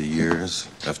 150 years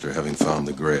after having found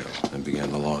the Grail and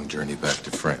began the long journey back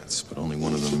to France, but only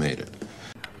one of them made it.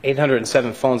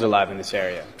 807 phones are live in this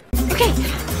area. Okay,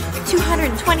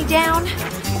 220 down,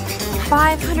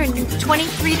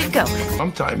 523 to go.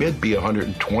 Sometime it'd be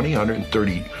 120,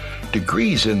 130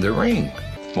 degrees in the ring.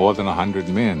 More than 100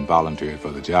 men volunteered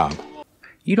for the job.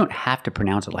 You don't have to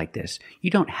pronounce it like this.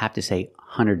 You don't have to say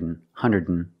hundred and,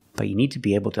 but you need to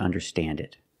be able to understand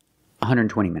it.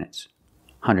 120 minutes.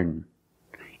 100.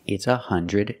 It's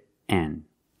 100 and.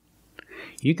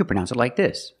 You can pronounce it like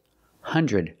this.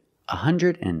 100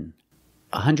 and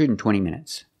 120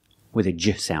 minutes with a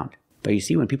J sound. But you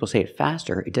see, when people say it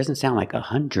faster, it doesn't sound like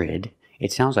 100.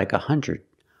 It sounds like 100.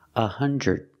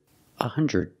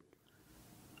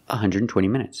 120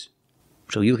 minutes.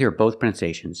 So you'll hear both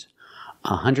pronunciations.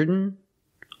 100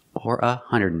 or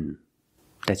 100.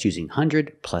 That's using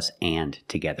 100 plus and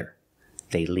together.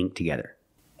 They link together.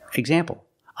 Example,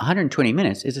 120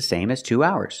 minutes is the same as 2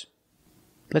 hours.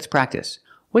 Let's practice.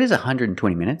 What is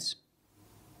 120 minutes?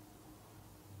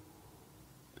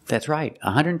 That's right,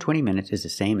 120 minutes is the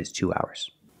same as 2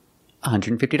 hours.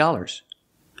 $150.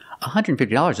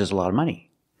 $150 is a lot of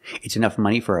money. It's enough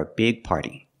money for a big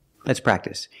party. Let's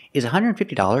practice. Is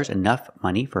 $150 enough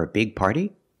money for a big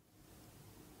party?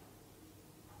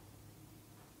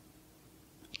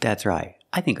 That's right.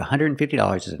 I think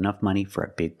 $150 is enough money for a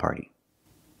big party.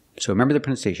 So remember the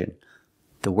pronunciation.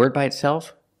 The word by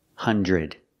itself,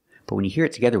 hundred. But when you hear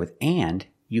it together with and,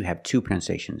 you have two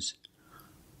pronunciations.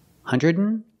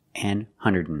 100 and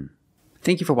 100.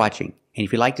 Thank you for watching. And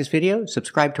if you like this video,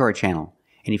 subscribe to our channel.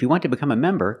 And if you want to become a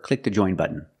member, click the join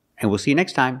button. And we'll see you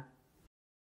next time.